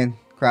 he's running in.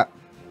 Crap.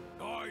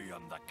 I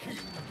am the king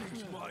of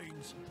these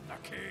mines. The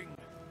king.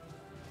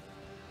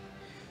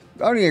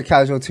 Only a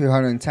casual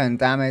 210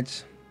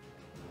 damage.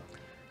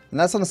 And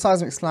that's on the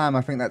seismic slam.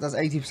 I think that does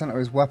 80% of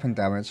his weapon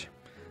damage.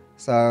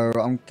 So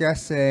I'm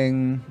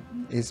guessing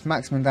his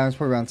maximum damage is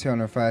probably around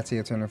 230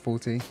 or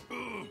 240.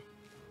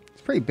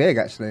 It's pretty big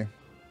actually.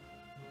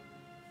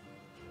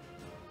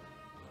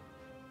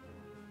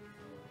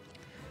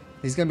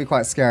 He's going to be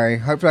quite scary.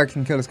 Hopefully I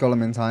can kill this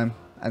golem in time.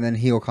 And then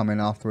he'll come in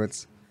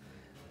afterwards.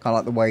 Kind of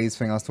like the waves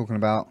thing I was talking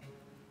about.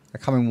 They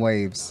come in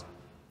waves.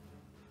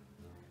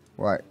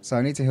 Right, so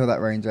I need to heal that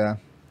ranger.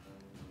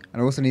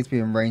 And I also need to be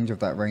in range of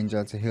that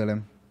ranger to heal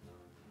him.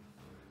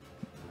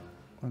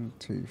 1,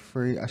 2,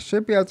 3. I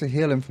should be able to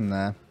heal him from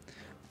there.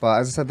 But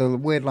as I said, the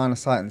weird line of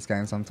sight in this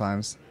game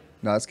sometimes.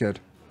 No, that's good.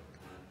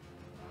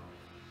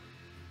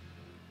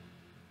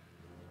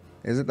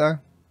 Is it though?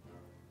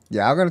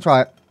 Yeah, I'm going to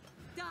try it.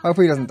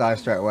 Hopefully he doesn't die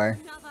straight away.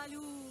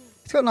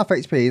 He's got enough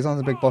HP as long as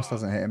the big boss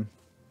doesn't hit him.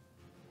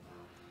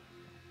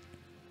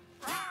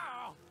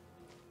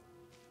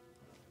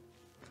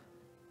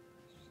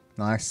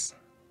 Nice.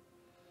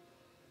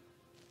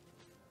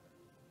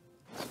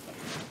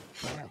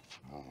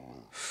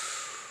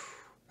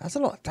 That's a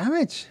lot of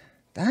damage.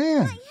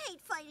 Damn. I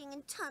hate fighting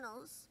in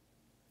tunnels.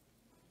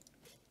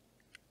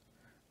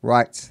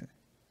 Right.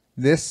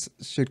 This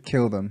should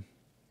kill them.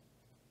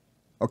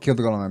 Or kill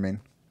the golem, I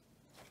mean.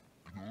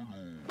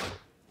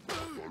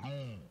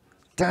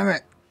 Damn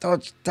it.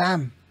 Dodge.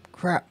 Damn.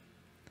 Crap.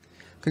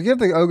 Could give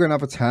the ogre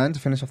another turn to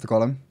finish off the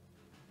golem.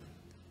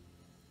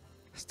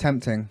 It's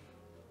tempting.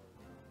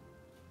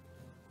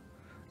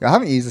 Yeah, I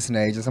haven't used this in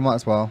ages. I might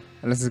as well.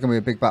 Unless there's going to be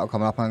a big battle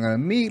coming up. I'm going to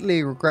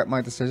immediately regret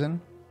my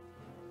decision.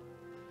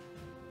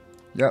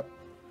 Yep.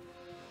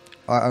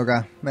 Alright,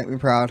 ogre. Make me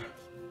proud.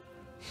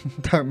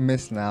 Don't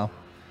miss now.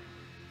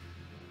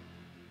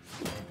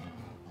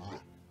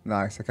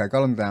 Nice. Okay,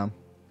 golem down.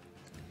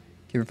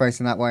 Keep him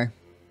facing that way.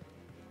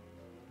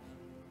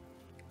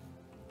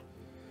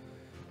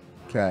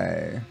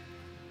 Okay.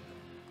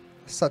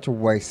 Such a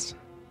waste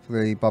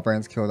for the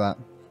barbarians to kill that.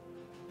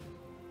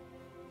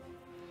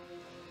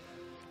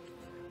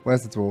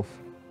 Where's the dwarf?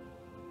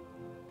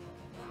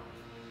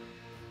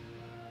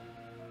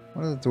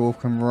 What if the dwarf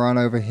can run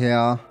over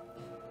here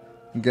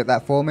and get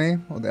that for me?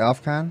 Or the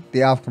elf can?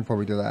 The elf can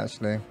probably do that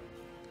actually.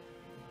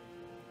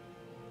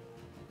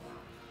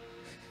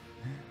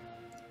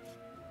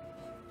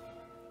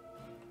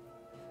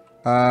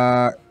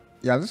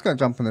 Yeah, I'm just going to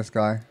jump on this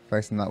guy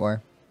facing that way.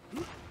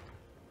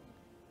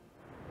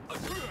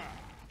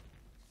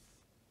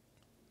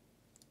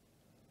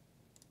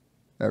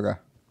 There we go.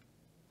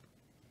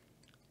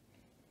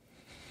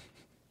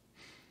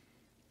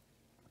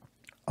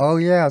 Oh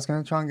yeah, I was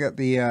going to try and get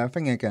the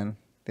thing again.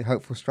 The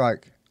hopeful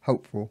strike.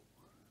 Hopeful.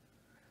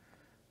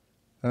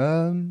 I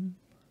mean,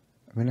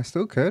 I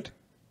still could.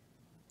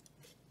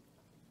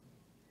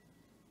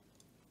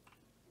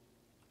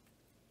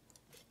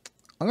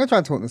 I'm going to try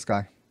and taunt this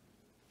guy.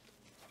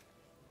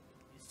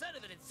 You son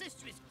of an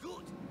incestuous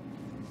good.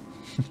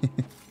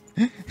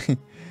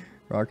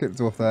 Right, I'll get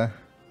the dwarf there.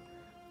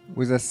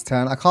 Was this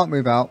turn? I can't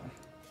move out.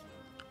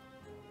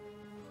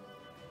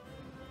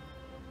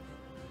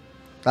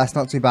 That's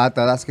not too bad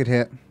though, that's a good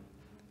hit.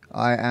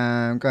 I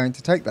am going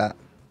to take that.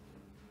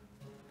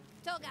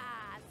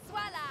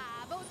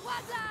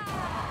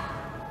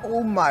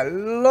 Oh my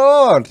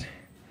lord!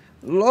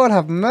 Lord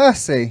have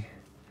mercy!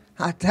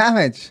 That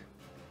damage!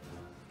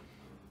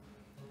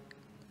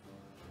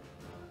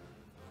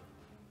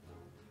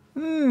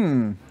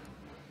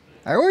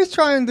 I always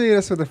try and do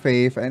this with a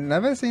thief and it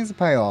never seems to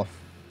pay off.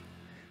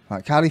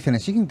 Right, Cowley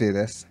finish, you can do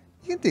this.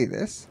 You can do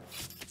this.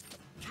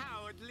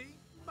 Cowardly,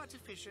 but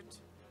efficient.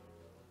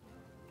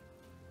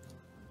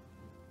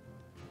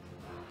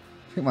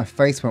 I think my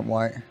face went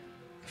white.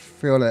 I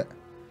feel it.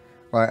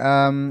 Right,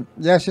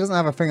 yeah, she doesn't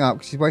have a thing up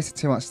because she's wasted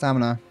too much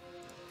stamina.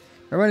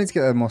 I really need to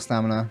get her more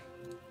stamina.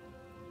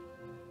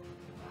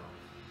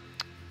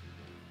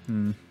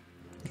 I'll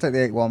take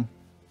the 8-1.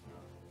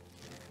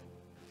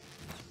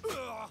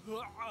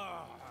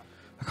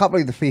 I can't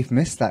believe the thief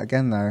missed that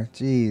again though.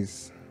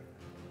 Jeez.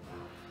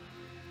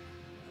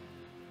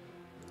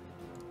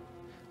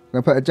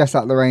 I'm going to put her just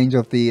out of the range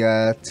of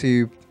the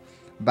two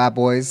bad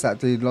boys that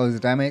do loads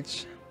of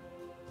damage.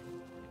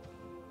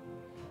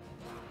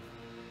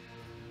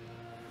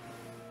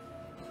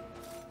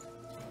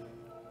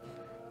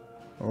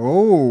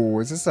 Oh,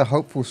 is this a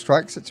hopeful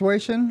strike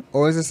situation?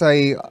 Or is this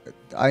a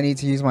I need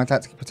to use my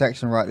tactical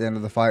protection right at the end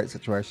of the fight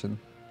situation?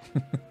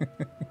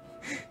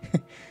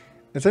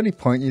 There's any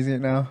point using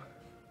it now.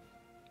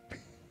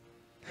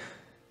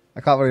 I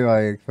can't believe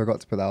I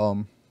forgot to put that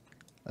on.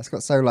 That's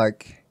got so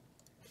like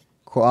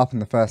caught up in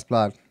the first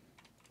blood.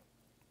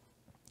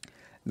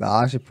 Nah,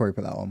 I should probably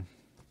put that on.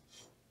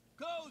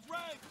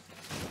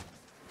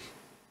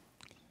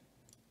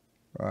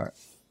 Right,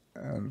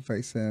 and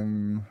face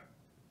him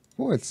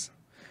forwards.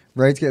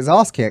 Ready to get his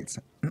ass kicked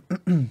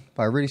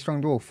by a really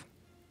strong dwarf.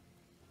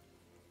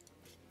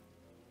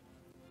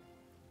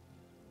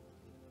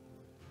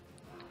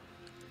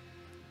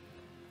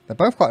 They're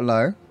both quite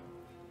low.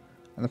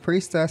 And the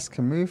priestess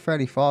can move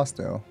fairly fast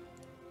still.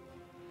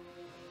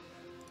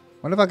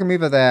 Wonder if I can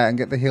move her there and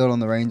get the heal on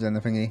the ranger and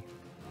the thingy.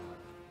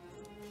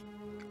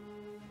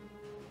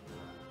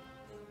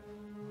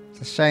 It's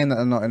a shame that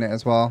they're not in it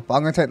as well. But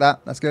I'm going to take that.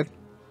 That's good.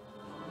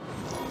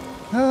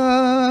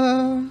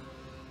 Oh,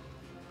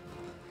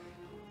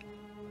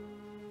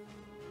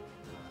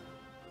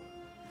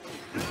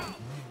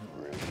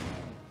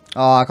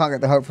 I can't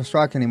get the hopeful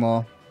strike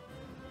anymore.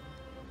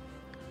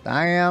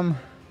 Damn.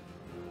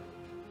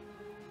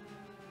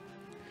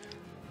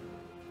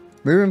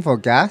 Moving for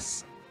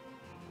gas.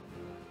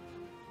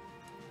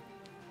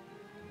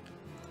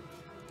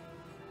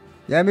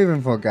 Yeah,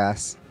 moving for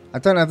gas. I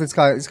don't know if this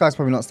guy's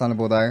probably not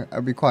stunnable though. It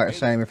would be quite a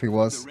shame if he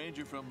was.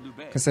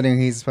 Considering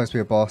he's supposed to be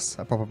a boss,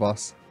 a proper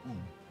boss.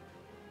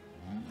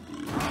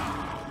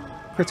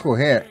 Critical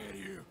hit.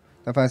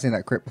 I've never seen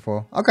that crit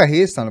before. Okay,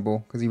 he is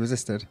stunnable because he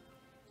resisted.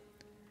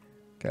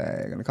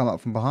 Okay, gonna come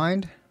up from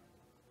behind.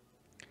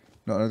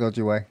 Not in a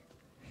dodgy way.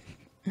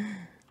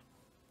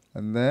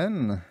 And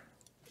then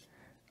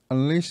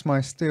unleash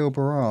my steel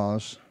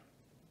barrage.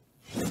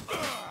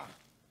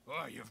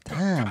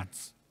 Damn.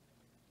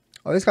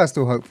 Oh, this guy's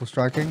still hopeful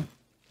striking.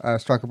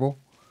 Strikeable.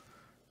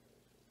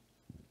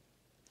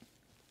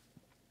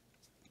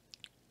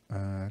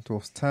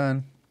 Dwarf's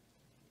turn.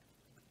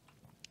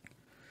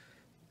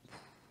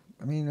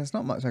 I mean, there's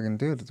not much I can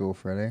do with the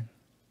dwarf really.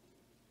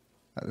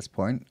 At this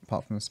point,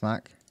 apart from the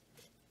smack.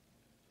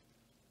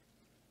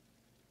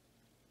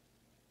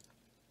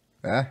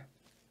 Yeah.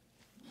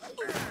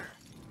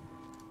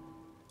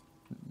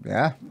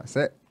 Yeah, that's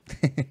it.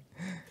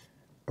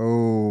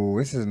 Oh,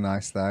 this is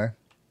nice though.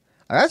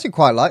 I actually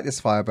quite like this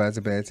Firebird's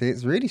ability.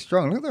 It's really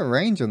strong. Look at the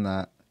range on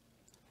that.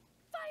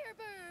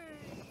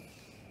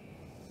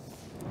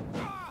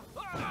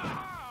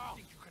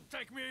 Think you can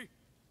take me?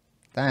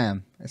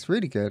 Damn, it's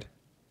really good.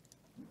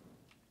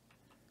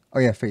 Oh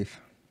yeah,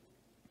 thief.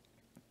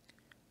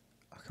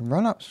 I can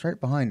run up straight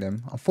behind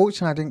him.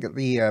 Unfortunately, I didn't get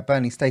the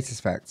burning status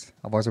effect.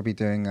 Otherwise, I'll be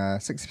doing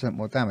 60%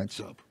 more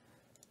damage.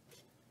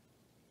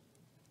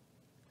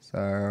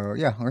 So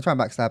yeah, I'm gonna try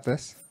and backstab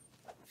this.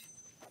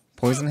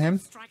 Poison him.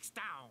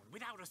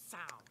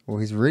 Oh,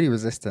 he's really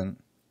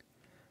resistant.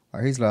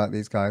 Oh, he's like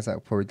these guys that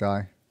will probably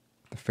die.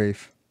 The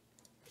thief.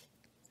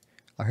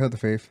 I healed the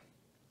thief.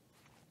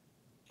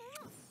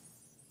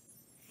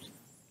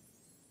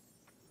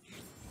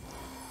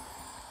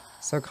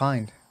 So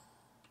kind.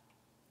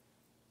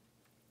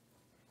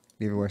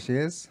 Leave her where she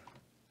is.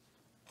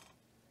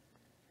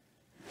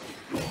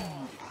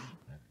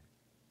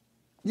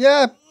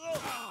 Yeah!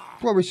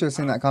 Probably should have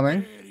seen that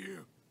coming.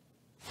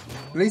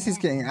 At least he's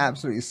getting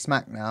absolutely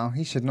smacked now.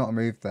 He should not have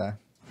moved there.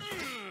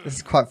 This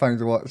is quite funny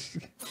to watch.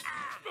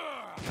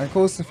 And of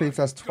course the thief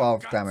does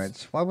 12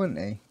 damage. Why wouldn't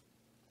he?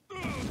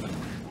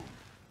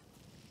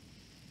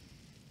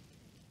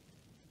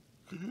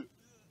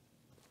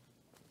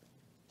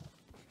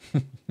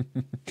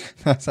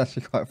 That's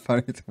actually quite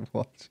funny to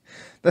watch.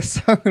 They're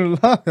so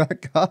low,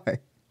 that guy.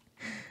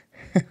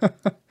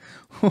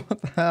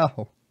 What the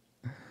hell?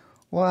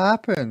 What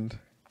happened?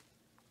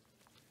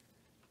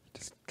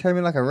 Just came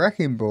in like a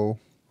wrecking ball.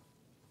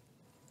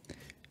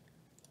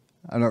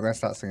 I'm not going to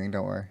start singing,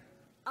 don't worry.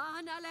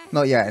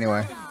 Not yet,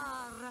 anyway.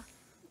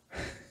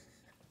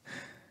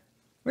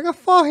 Look how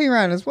far he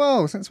ran as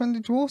well. Since when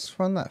did dwarfs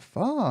run that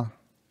far?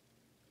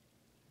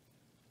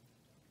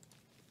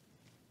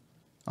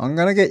 I'm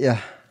going to get you.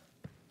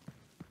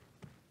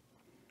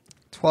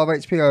 12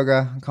 HP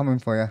ogre. I'm coming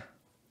for you.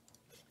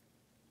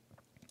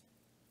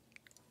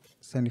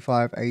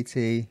 75,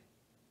 80,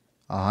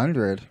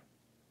 100.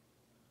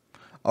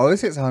 Oh,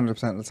 this hits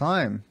 100% of the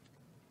time.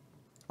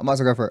 I might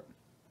as well go for it.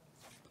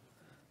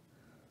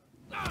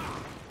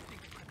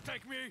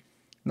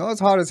 Not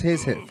as hard as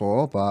his hit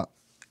for, but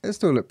it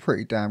still looked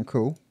pretty damn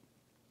cool.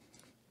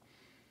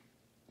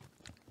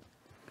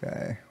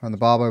 Okay, run the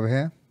barb over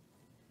here.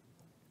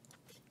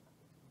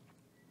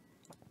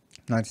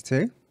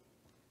 92.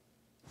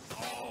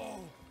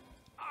 Oh,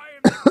 I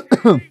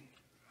am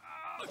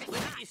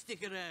You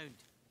stick around.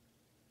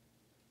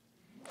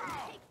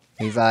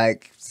 He's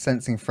like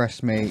sensing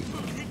fresh meat.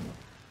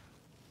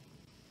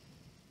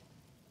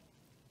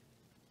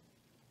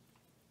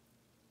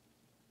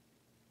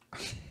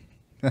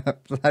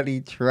 That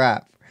bloody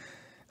trap.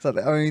 It's like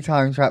the only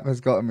time trap has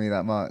gotten me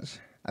that much.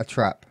 A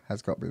trap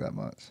has got me that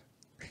much.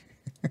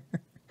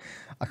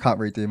 I can't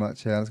really do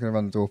much here. I'm just going to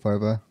run the dwarf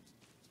over.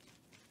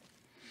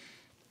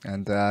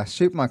 And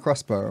shoot my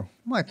crossbow.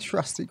 My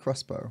trusty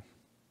crossbow.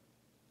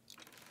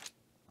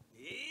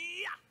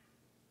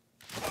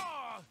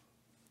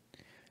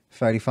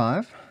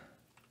 35.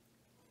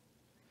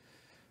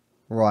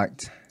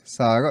 Right.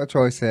 So I got a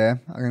choice here.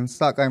 I can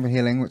start going for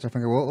healing, which I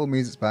think I will. All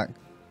music's back.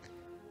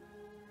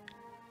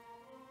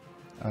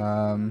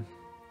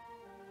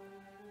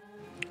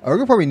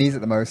 Ogre probably needs it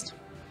the most.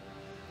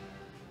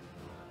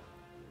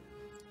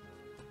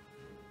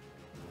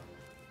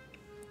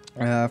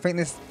 I think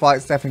this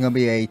fight's definitely going to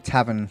be a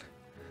tavern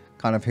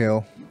kind of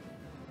heal.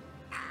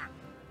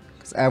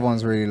 Because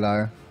everyone's really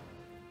low.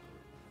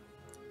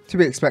 To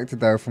be expected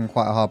though from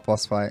quite a hard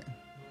boss fight.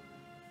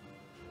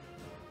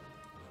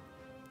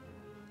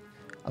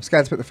 I'm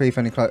scared to put the thief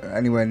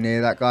anywhere near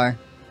that guy.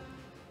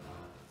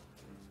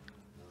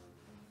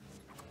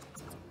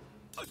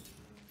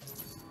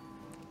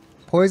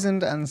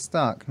 Poisoned and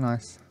stuck.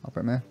 Nice. I'll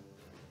put him here.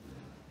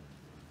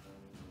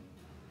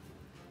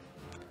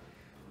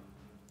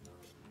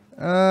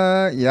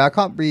 Yeah, I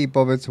can't be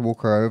bothered to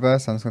walk her over,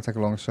 so I'm just going to take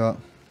a long shot.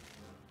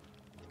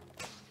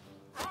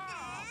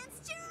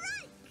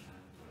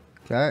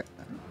 Okay.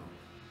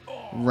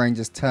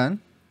 Ranger's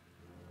turn.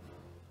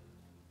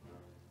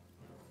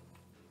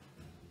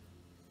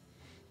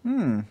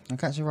 I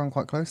can actually run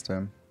quite close to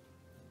him.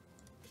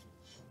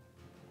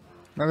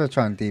 Maybe I'll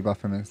try and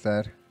debuff him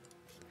instead.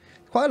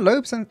 Quite a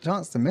low %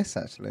 chance to miss,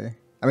 actually.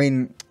 I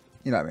mean,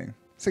 you know what I mean.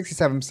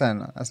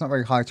 67%. That's not a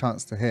very high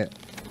chance to hit.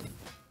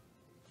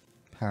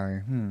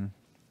 Parry.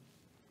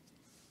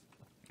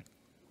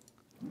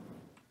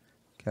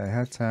 Okay,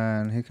 her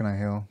turn. Who can I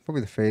heal?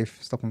 Probably the thief.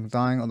 Stop him from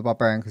dying. Or the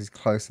barbarian because he's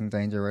close and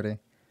danger already.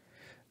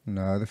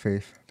 No, the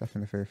thief.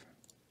 Definitely the thief.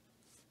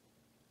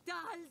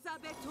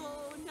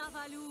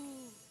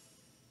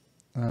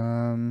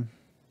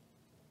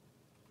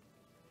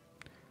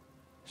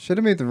 Should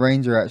have moved the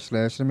ranger actually.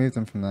 I should have moved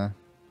them from there.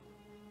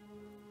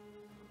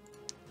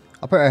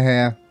 I'll put her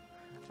here,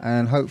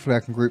 and hopefully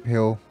I can group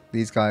heal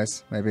these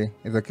guys. Maybe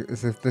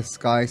if this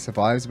guy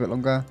survives a bit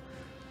longer.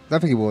 I don't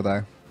think he will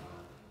though.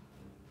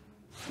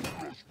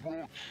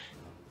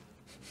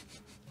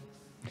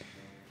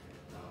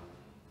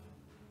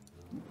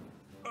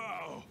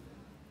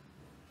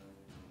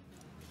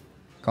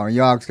 Come on,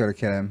 Yarg's got to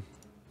kill him.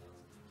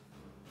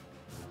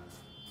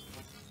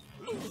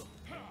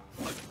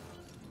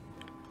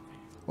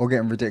 Or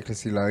getting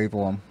ridiculously low, either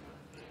one.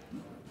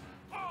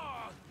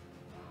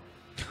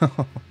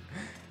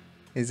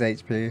 His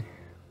HP.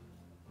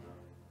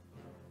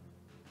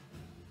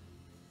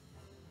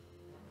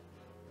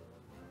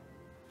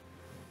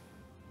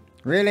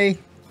 Really?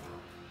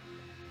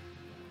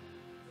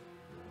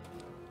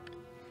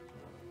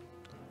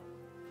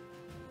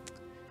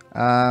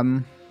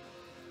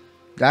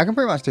 Yeah, I can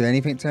pretty much do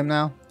anything to him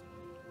now.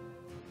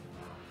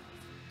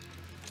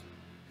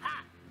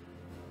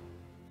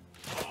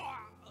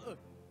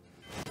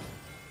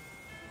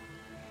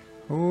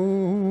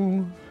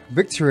 Ooh,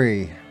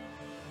 victory.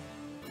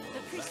 The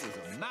priest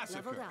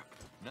leveled up.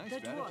 Nice The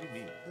strategy, dwarf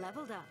me.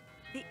 leveled up.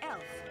 The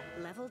elf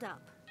leveled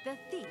up. The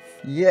thief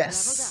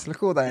Yes, leveled up. look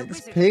at all that The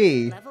wizard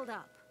XP. leveled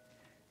up.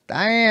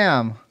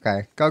 Damn.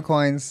 Okay, gold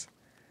coins,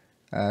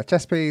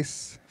 chest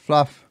piece,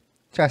 fluff,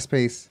 chest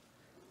piece,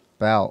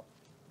 belt.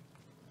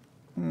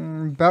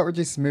 Belt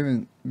reduces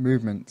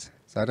movement,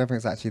 so I don't think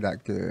it's actually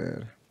that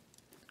good.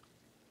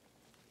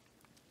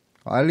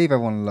 I'll leave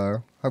everyone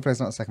low. Hopefully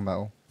it's not a second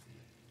battle.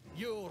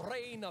 Your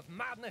reign of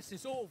madness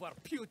is over,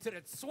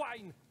 putrid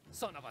swine,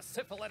 son of a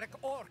syphilitic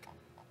orc.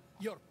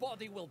 Your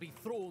body will be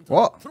thrown to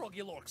What? the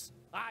Trogulorks.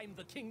 I'm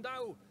the king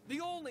now,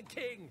 the only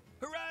king.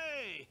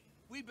 Hooray!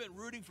 We've been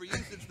rooting for you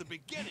since the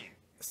beginning.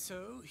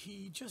 So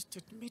he just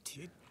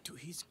admitted to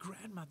his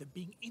grandmother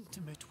being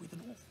intimate with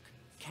an orc,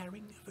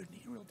 carrying a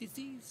venereal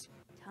disease.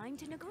 Time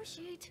to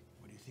negotiate.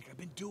 What do you think I've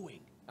been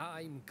doing?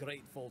 I'm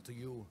grateful to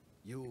you.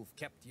 You've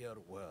kept your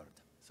word.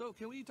 So,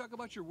 can we talk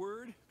about your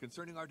word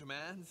concerning our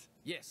demands?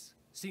 Yes,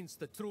 since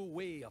the true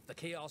way of the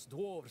Chaos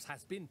Dwarves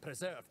has been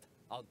preserved,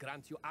 I'll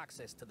grant you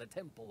access to the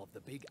temple of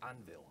the Big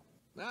Anvil.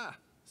 Ah,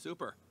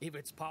 super. If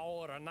its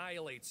power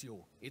annihilates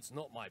you, it's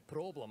not my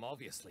problem,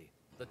 obviously.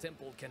 The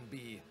temple can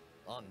be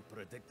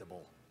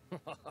unpredictable.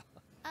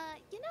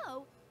 You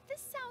know,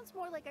 this sounds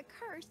more like a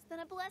curse than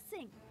a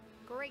blessing.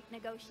 Great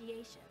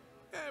negotiation.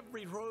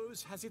 Every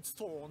rose has its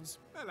thorns,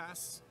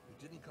 alas.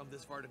 We didn't come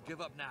this far to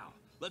give up now.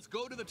 Let's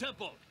go to the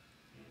temple.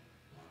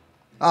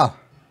 Oh,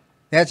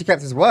 he actually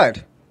kept his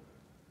word.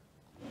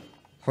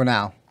 For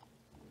now.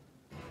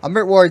 I'm a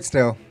bit worried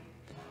still.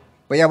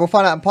 But yeah, we'll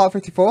find out in part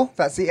 54.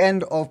 That's the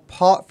end of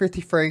part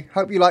 53.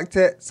 Hope you liked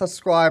it.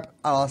 Subscribe, and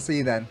I'll see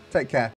you then. Take care.